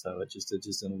like? And so it's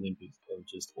just an Olympics of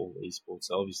just all esports.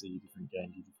 So obviously different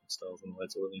games, different styles, and all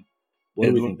that sort of thing. What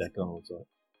do we think that kind of looks like?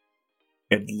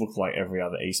 It'd look like every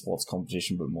other esports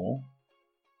competition, but more.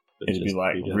 It'd be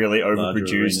like bigger, really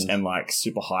overproduced and like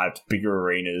super hyped, bigger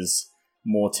arenas,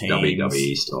 more teams.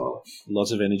 WWE style.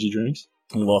 Lots of energy drinks.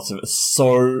 Lots of it.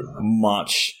 So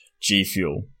much G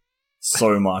Fuel.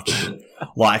 So much.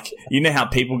 Like, you know how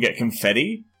people get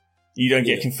confetti? You don't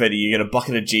get confetti, you get a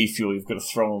bucket of G Fuel you've got to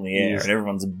throw in the air, and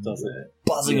everyone's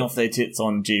buzzing off their tits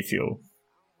on G Fuel.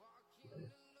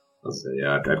 I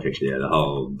picture the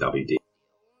whole WD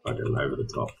over the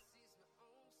top.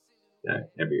 Yeah,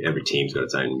 every team's got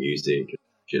its own music,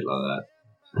 shit like that.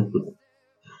 We'll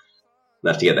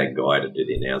have to get that guy to do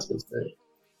the announcements too.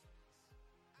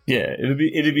 Yeah, it'd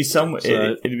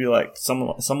be like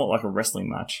somewhat like a wrestling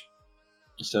match.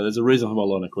 So there's a reason for my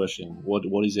line of questioning.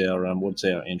 What's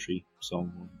our entry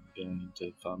song going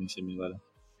into Farming Simulator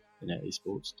in our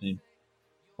esports team?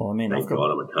 Well, I mean, thank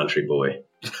God I'm a country boy.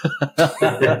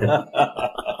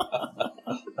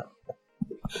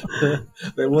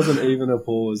 There wasn't even a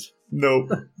pause.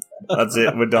 Nope. That's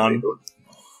it. We're done.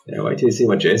 Yeah, wait till you see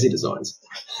my jersey designs.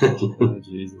 Oh,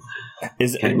 Jesus.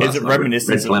 Is it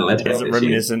reminiscent? Is it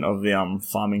reminiscent of the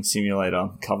farming simulator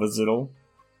covers it all?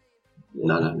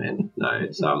 No, man. No,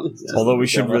 it's Although we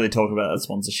should really talk about that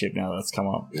sponsorship now that's come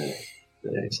up. Yeah.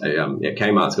 So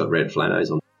Kmart's got red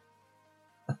flannels on.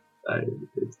 So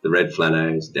it's the red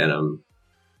flannels, denim.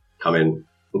 Come in.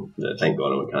 Thank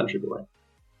God I'm a country boy.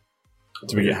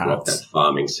 Do we get Rock hats? that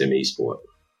farming semi-sport.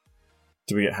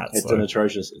 Do we get hats? It's an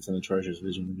atrocious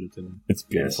vision. It's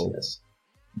beautiful. Yes.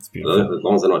 It's beautiful. As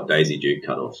long as they're not Daisy Duke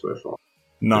cut-offs, we're fine.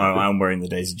 No, I'm wearing the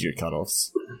Daisy Duke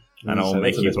cut-offs. And I'll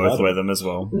make you both wear them as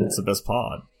well. Yeah. It's the best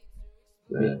part.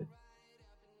 Yeah.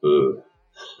 Ugh.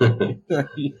 I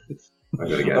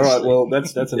gotta go. All right, well,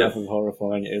 that's enough of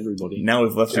horrifying everybody. Now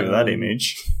we've left you with that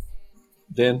image.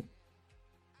 Dan,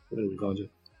 where do we find you?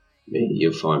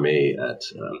 You'll find me at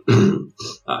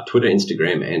Twitter,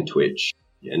 Instagram, and Twitch,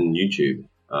 and YouTube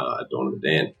at Dawn of the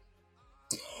Dan.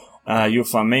 You'll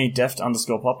find me,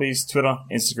 Deft_Poppies, Twitter,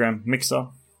 Instagram, Mixer.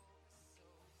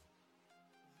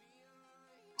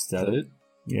 Is that it?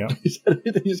 Yeah. Is that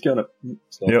it? He's going to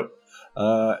stop. Yep.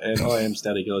 And I am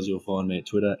Static Guys. You'll find me at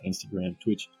Twitter, Instagram,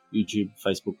 Twitch, YouTube,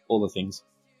 Facebook, all the things.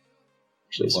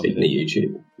 Actually, speaking of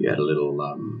YouTube, you had a little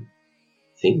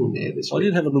thing there this week. I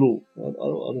did have a little, I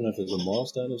don't know if it was a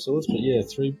milestone of sorts, but yeah,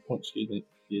 excuse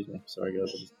me, sorry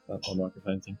guys, I just my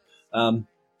microphone thing.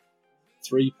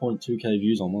 3.2k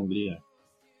views on one video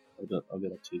I got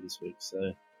up to this week,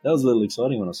 so that was a little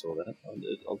exciting when I saw that.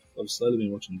 I've slowly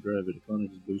been watching it grow, but it kind of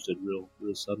just boosted real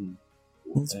sudden.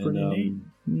 That's pretty neat.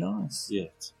 Nice. Yeah,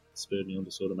 it's spurred me on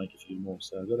to sort of make a few more.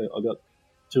 So I got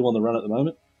 2 on the run at the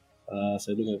moment.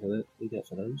 So look out for that. Look out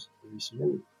for those very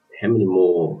soon. How many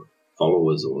more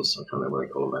followers, or I can't remember what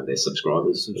they call them, they're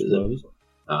subscribers. So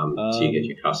you get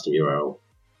your custom URL.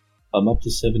 I'm up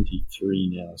to 73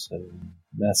 now, so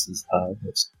maths is hard.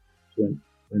 That's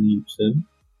 27.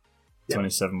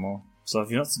 27 more. So if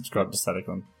you're not subscribed to Static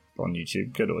on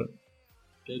YouTube, go to it.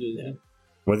 Go do that.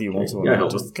 Whether you want to or not,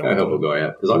 not, just go help a guy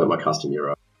out, because I got my custom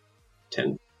URL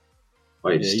 10.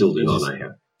 I still do not know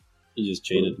how. You just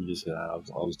cheated and just said,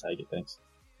 I'll just take it, thanks.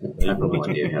 I have no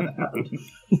idea how that happened.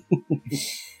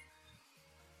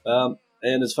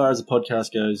 And as far as the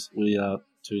podcast goes, we are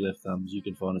Two Left Thumbs. You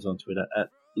can find us on Twitter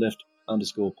at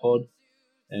left_pod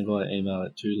and via email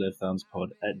at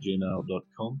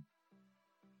twoleftthumbspod@gmail.com.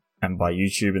 And by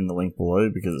YouTube in the link below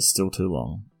because it's still too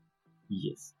long.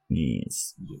 Yes. Yeah.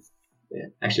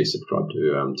 Actually, subscribe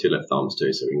to Two Left Thumbs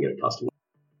too, so we can get a custom.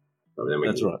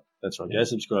 That's right. Yeah. Go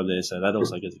subscribe there, so that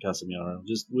also gets a custom URL.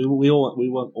 Just we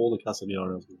want all the custom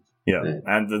URLs. Yeah,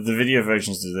 and the video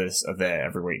versions of this are there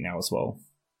every week now as well.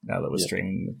 Now that we're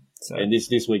streaming them. So. And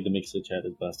this week the Mixer chat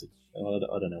is busted. I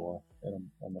don't know why.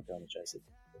 And I'm not going to chase it.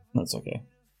 That's okay.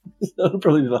 It'll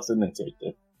probably be busted next week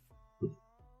too.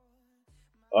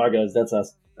 All right, guys, that's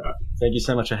us. Right. Thank you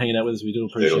so much for hanging out with us. We do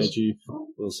appreciate you.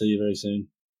 We'll see you very soon.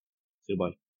 See you.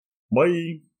 Bye.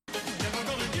 Bye.